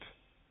worship,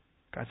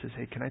 God says,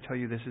 hey, can I tell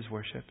you this is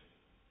worship?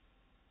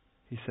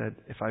 He said,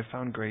 if I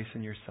found grace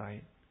in your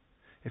sight,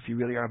 if you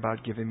really are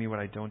about giving me what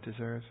I don't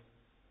deserve,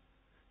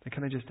 then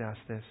can I just ask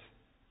this?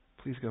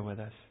 Please go with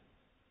us.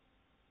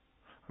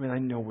 I mean, I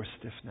know we're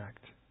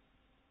stiff-necked,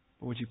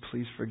 but would you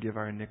please forgive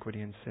our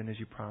iniquity and sin as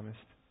you promised?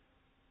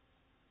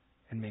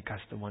 And make us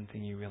the one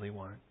thing you really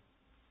want.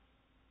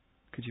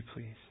 Could you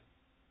please?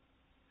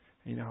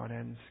 And you know how it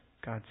ends?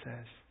 God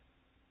says,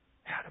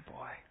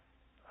 attaboy.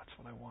 That's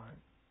what I want.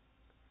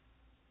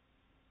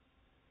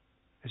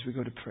 As we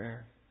go to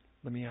prayer,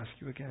 let me ask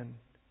you again.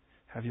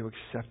 Have you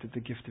accepted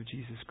the gift of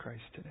Jesus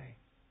Christ today?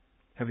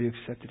 Have you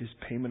accepted His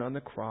payment on the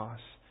cross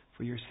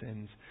for your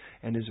sins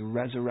and His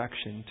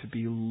resurrection to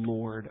be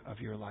Lord of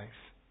your life?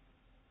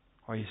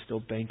 Or are you still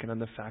banking on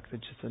the fact that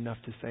it's just enough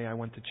to say, I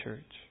went to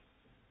church?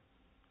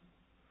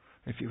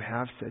 If you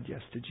have said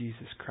yes to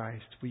Jesus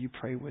Christ, will you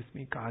pray with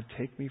me? God,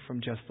 take me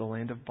from just the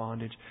land of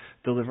bondage.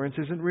 Deliverance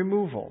isn't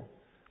removal.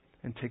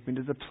 And take me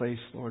to the place,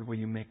 Lord, where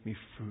you make me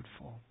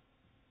fruitful.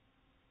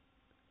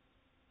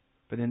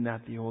 But in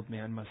that, the old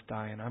man must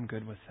die, and I'm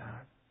good with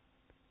that.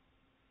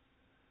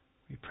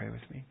 Will you pray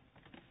with me?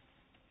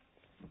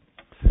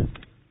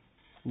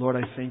 Lord,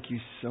 I thank you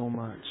so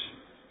much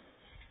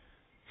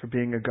for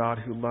being a God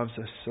who loves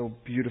us so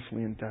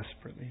beautifully and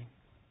desperately.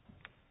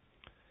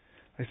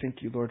 I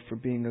thank you, Lord, for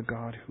being a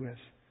God who has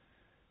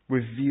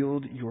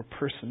revealed your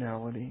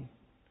personality,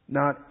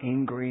 not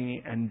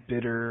angry and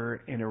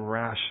bitter and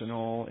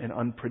irrational and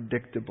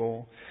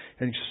unpredictable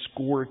and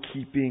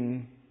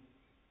scorekeeping,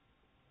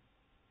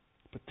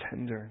 but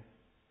tender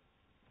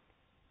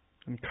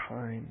and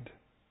kind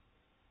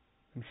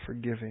and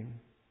forgiving.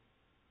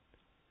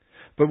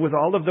 But with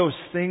all of those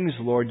things,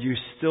 Lord, you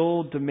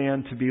still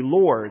demand to be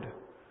Lord.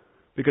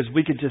 Because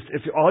we could just,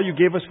 if all you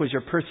gave us was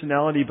your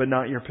personality but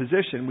not your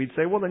position, we'd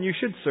say, well, then you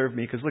should serve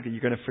me because look, you're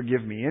going to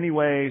forgive me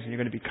anyways, and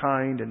you're going to be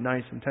kind and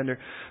nice and tender.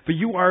 But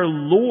you are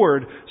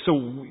Lord,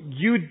 so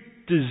you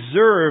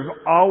deserve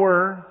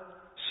our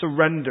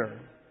surrender.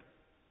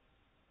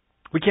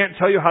 We can't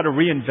tell you how to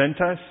reinvent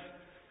us,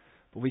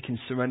 but we can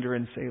surrender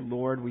and say,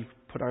 Lord, we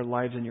put our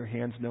lives in your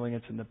hands knowing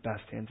it's in the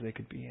best hands they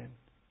could be in.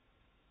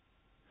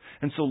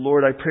 And so,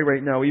 Lord, I pray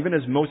right now, even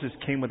as Moses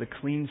came with a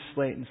clean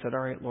slate and said,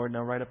 all right, Lord,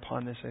 now write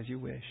upon this as you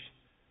wish.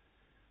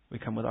 We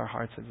come with our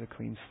hearts as a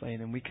clean slate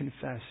and we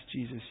confess,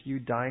 Jesus, you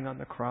dying on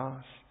the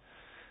cross,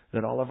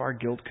 that all of our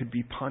guilt could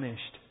be punished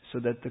so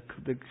that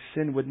the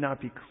sin would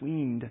not be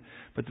cleaned,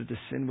 but that the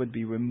sin would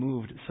be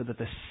removed so that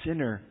the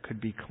sinner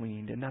could be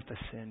cleaned and not the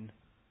sin.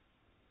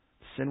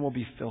 Sin will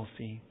be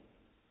filthy.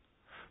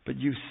 But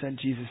you sent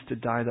Jesus to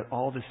die that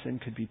all the sin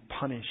could be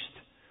punished.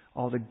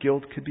 All the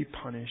guilt could be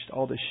punished.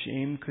 All the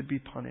shame could be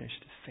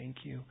punished. Thank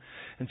you.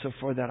 And so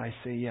for that I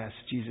say yes,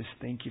 Jesus,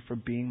 thank you for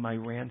being my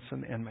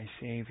ransom and my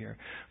Savior.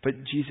 But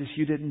Jesus,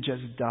 you didn't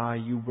just die,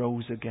 you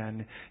rose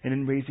again. And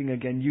in raising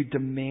again, you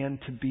demand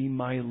to be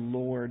my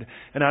Lord.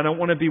 And I don't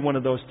want to be one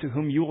of those to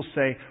whom you will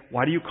say,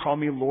 why do you call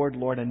me Lord,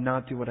 Lord, and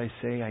not do what I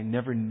say? I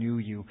never knew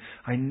you.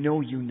 I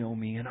know you know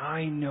me, and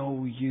I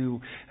know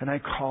you. And I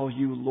call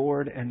you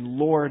Lord and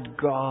Lord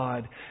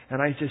God.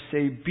 And I just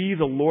say, be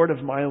the Lord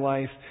of my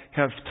life.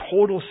 Have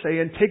total say,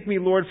 and take me,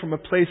 Lord, from a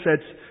place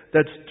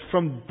that's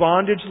from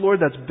bondage, Lord,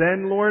 that's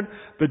been, Lord,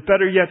 but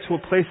better yet, to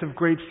a place of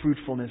great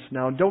fruitfulness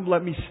now. Don't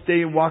let me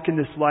stay and walk in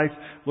this life,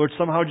 Lord,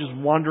 somehow just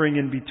wandering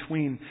in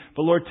between.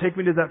 But Lord, take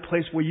me to that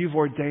place where you've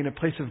ordained, a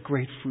place of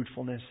great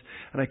fruitfulness.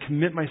 And I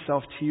commit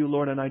myself to you,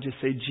 Lord, and I just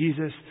say,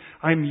 Jesus,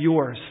 I'm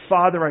yours.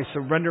 Father, I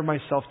surrender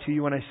myself to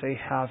you, and I say,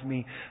 have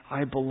me.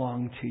 I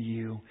belong to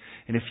you.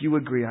 And if you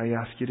agree, I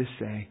ask you to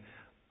say,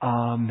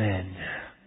 Amen.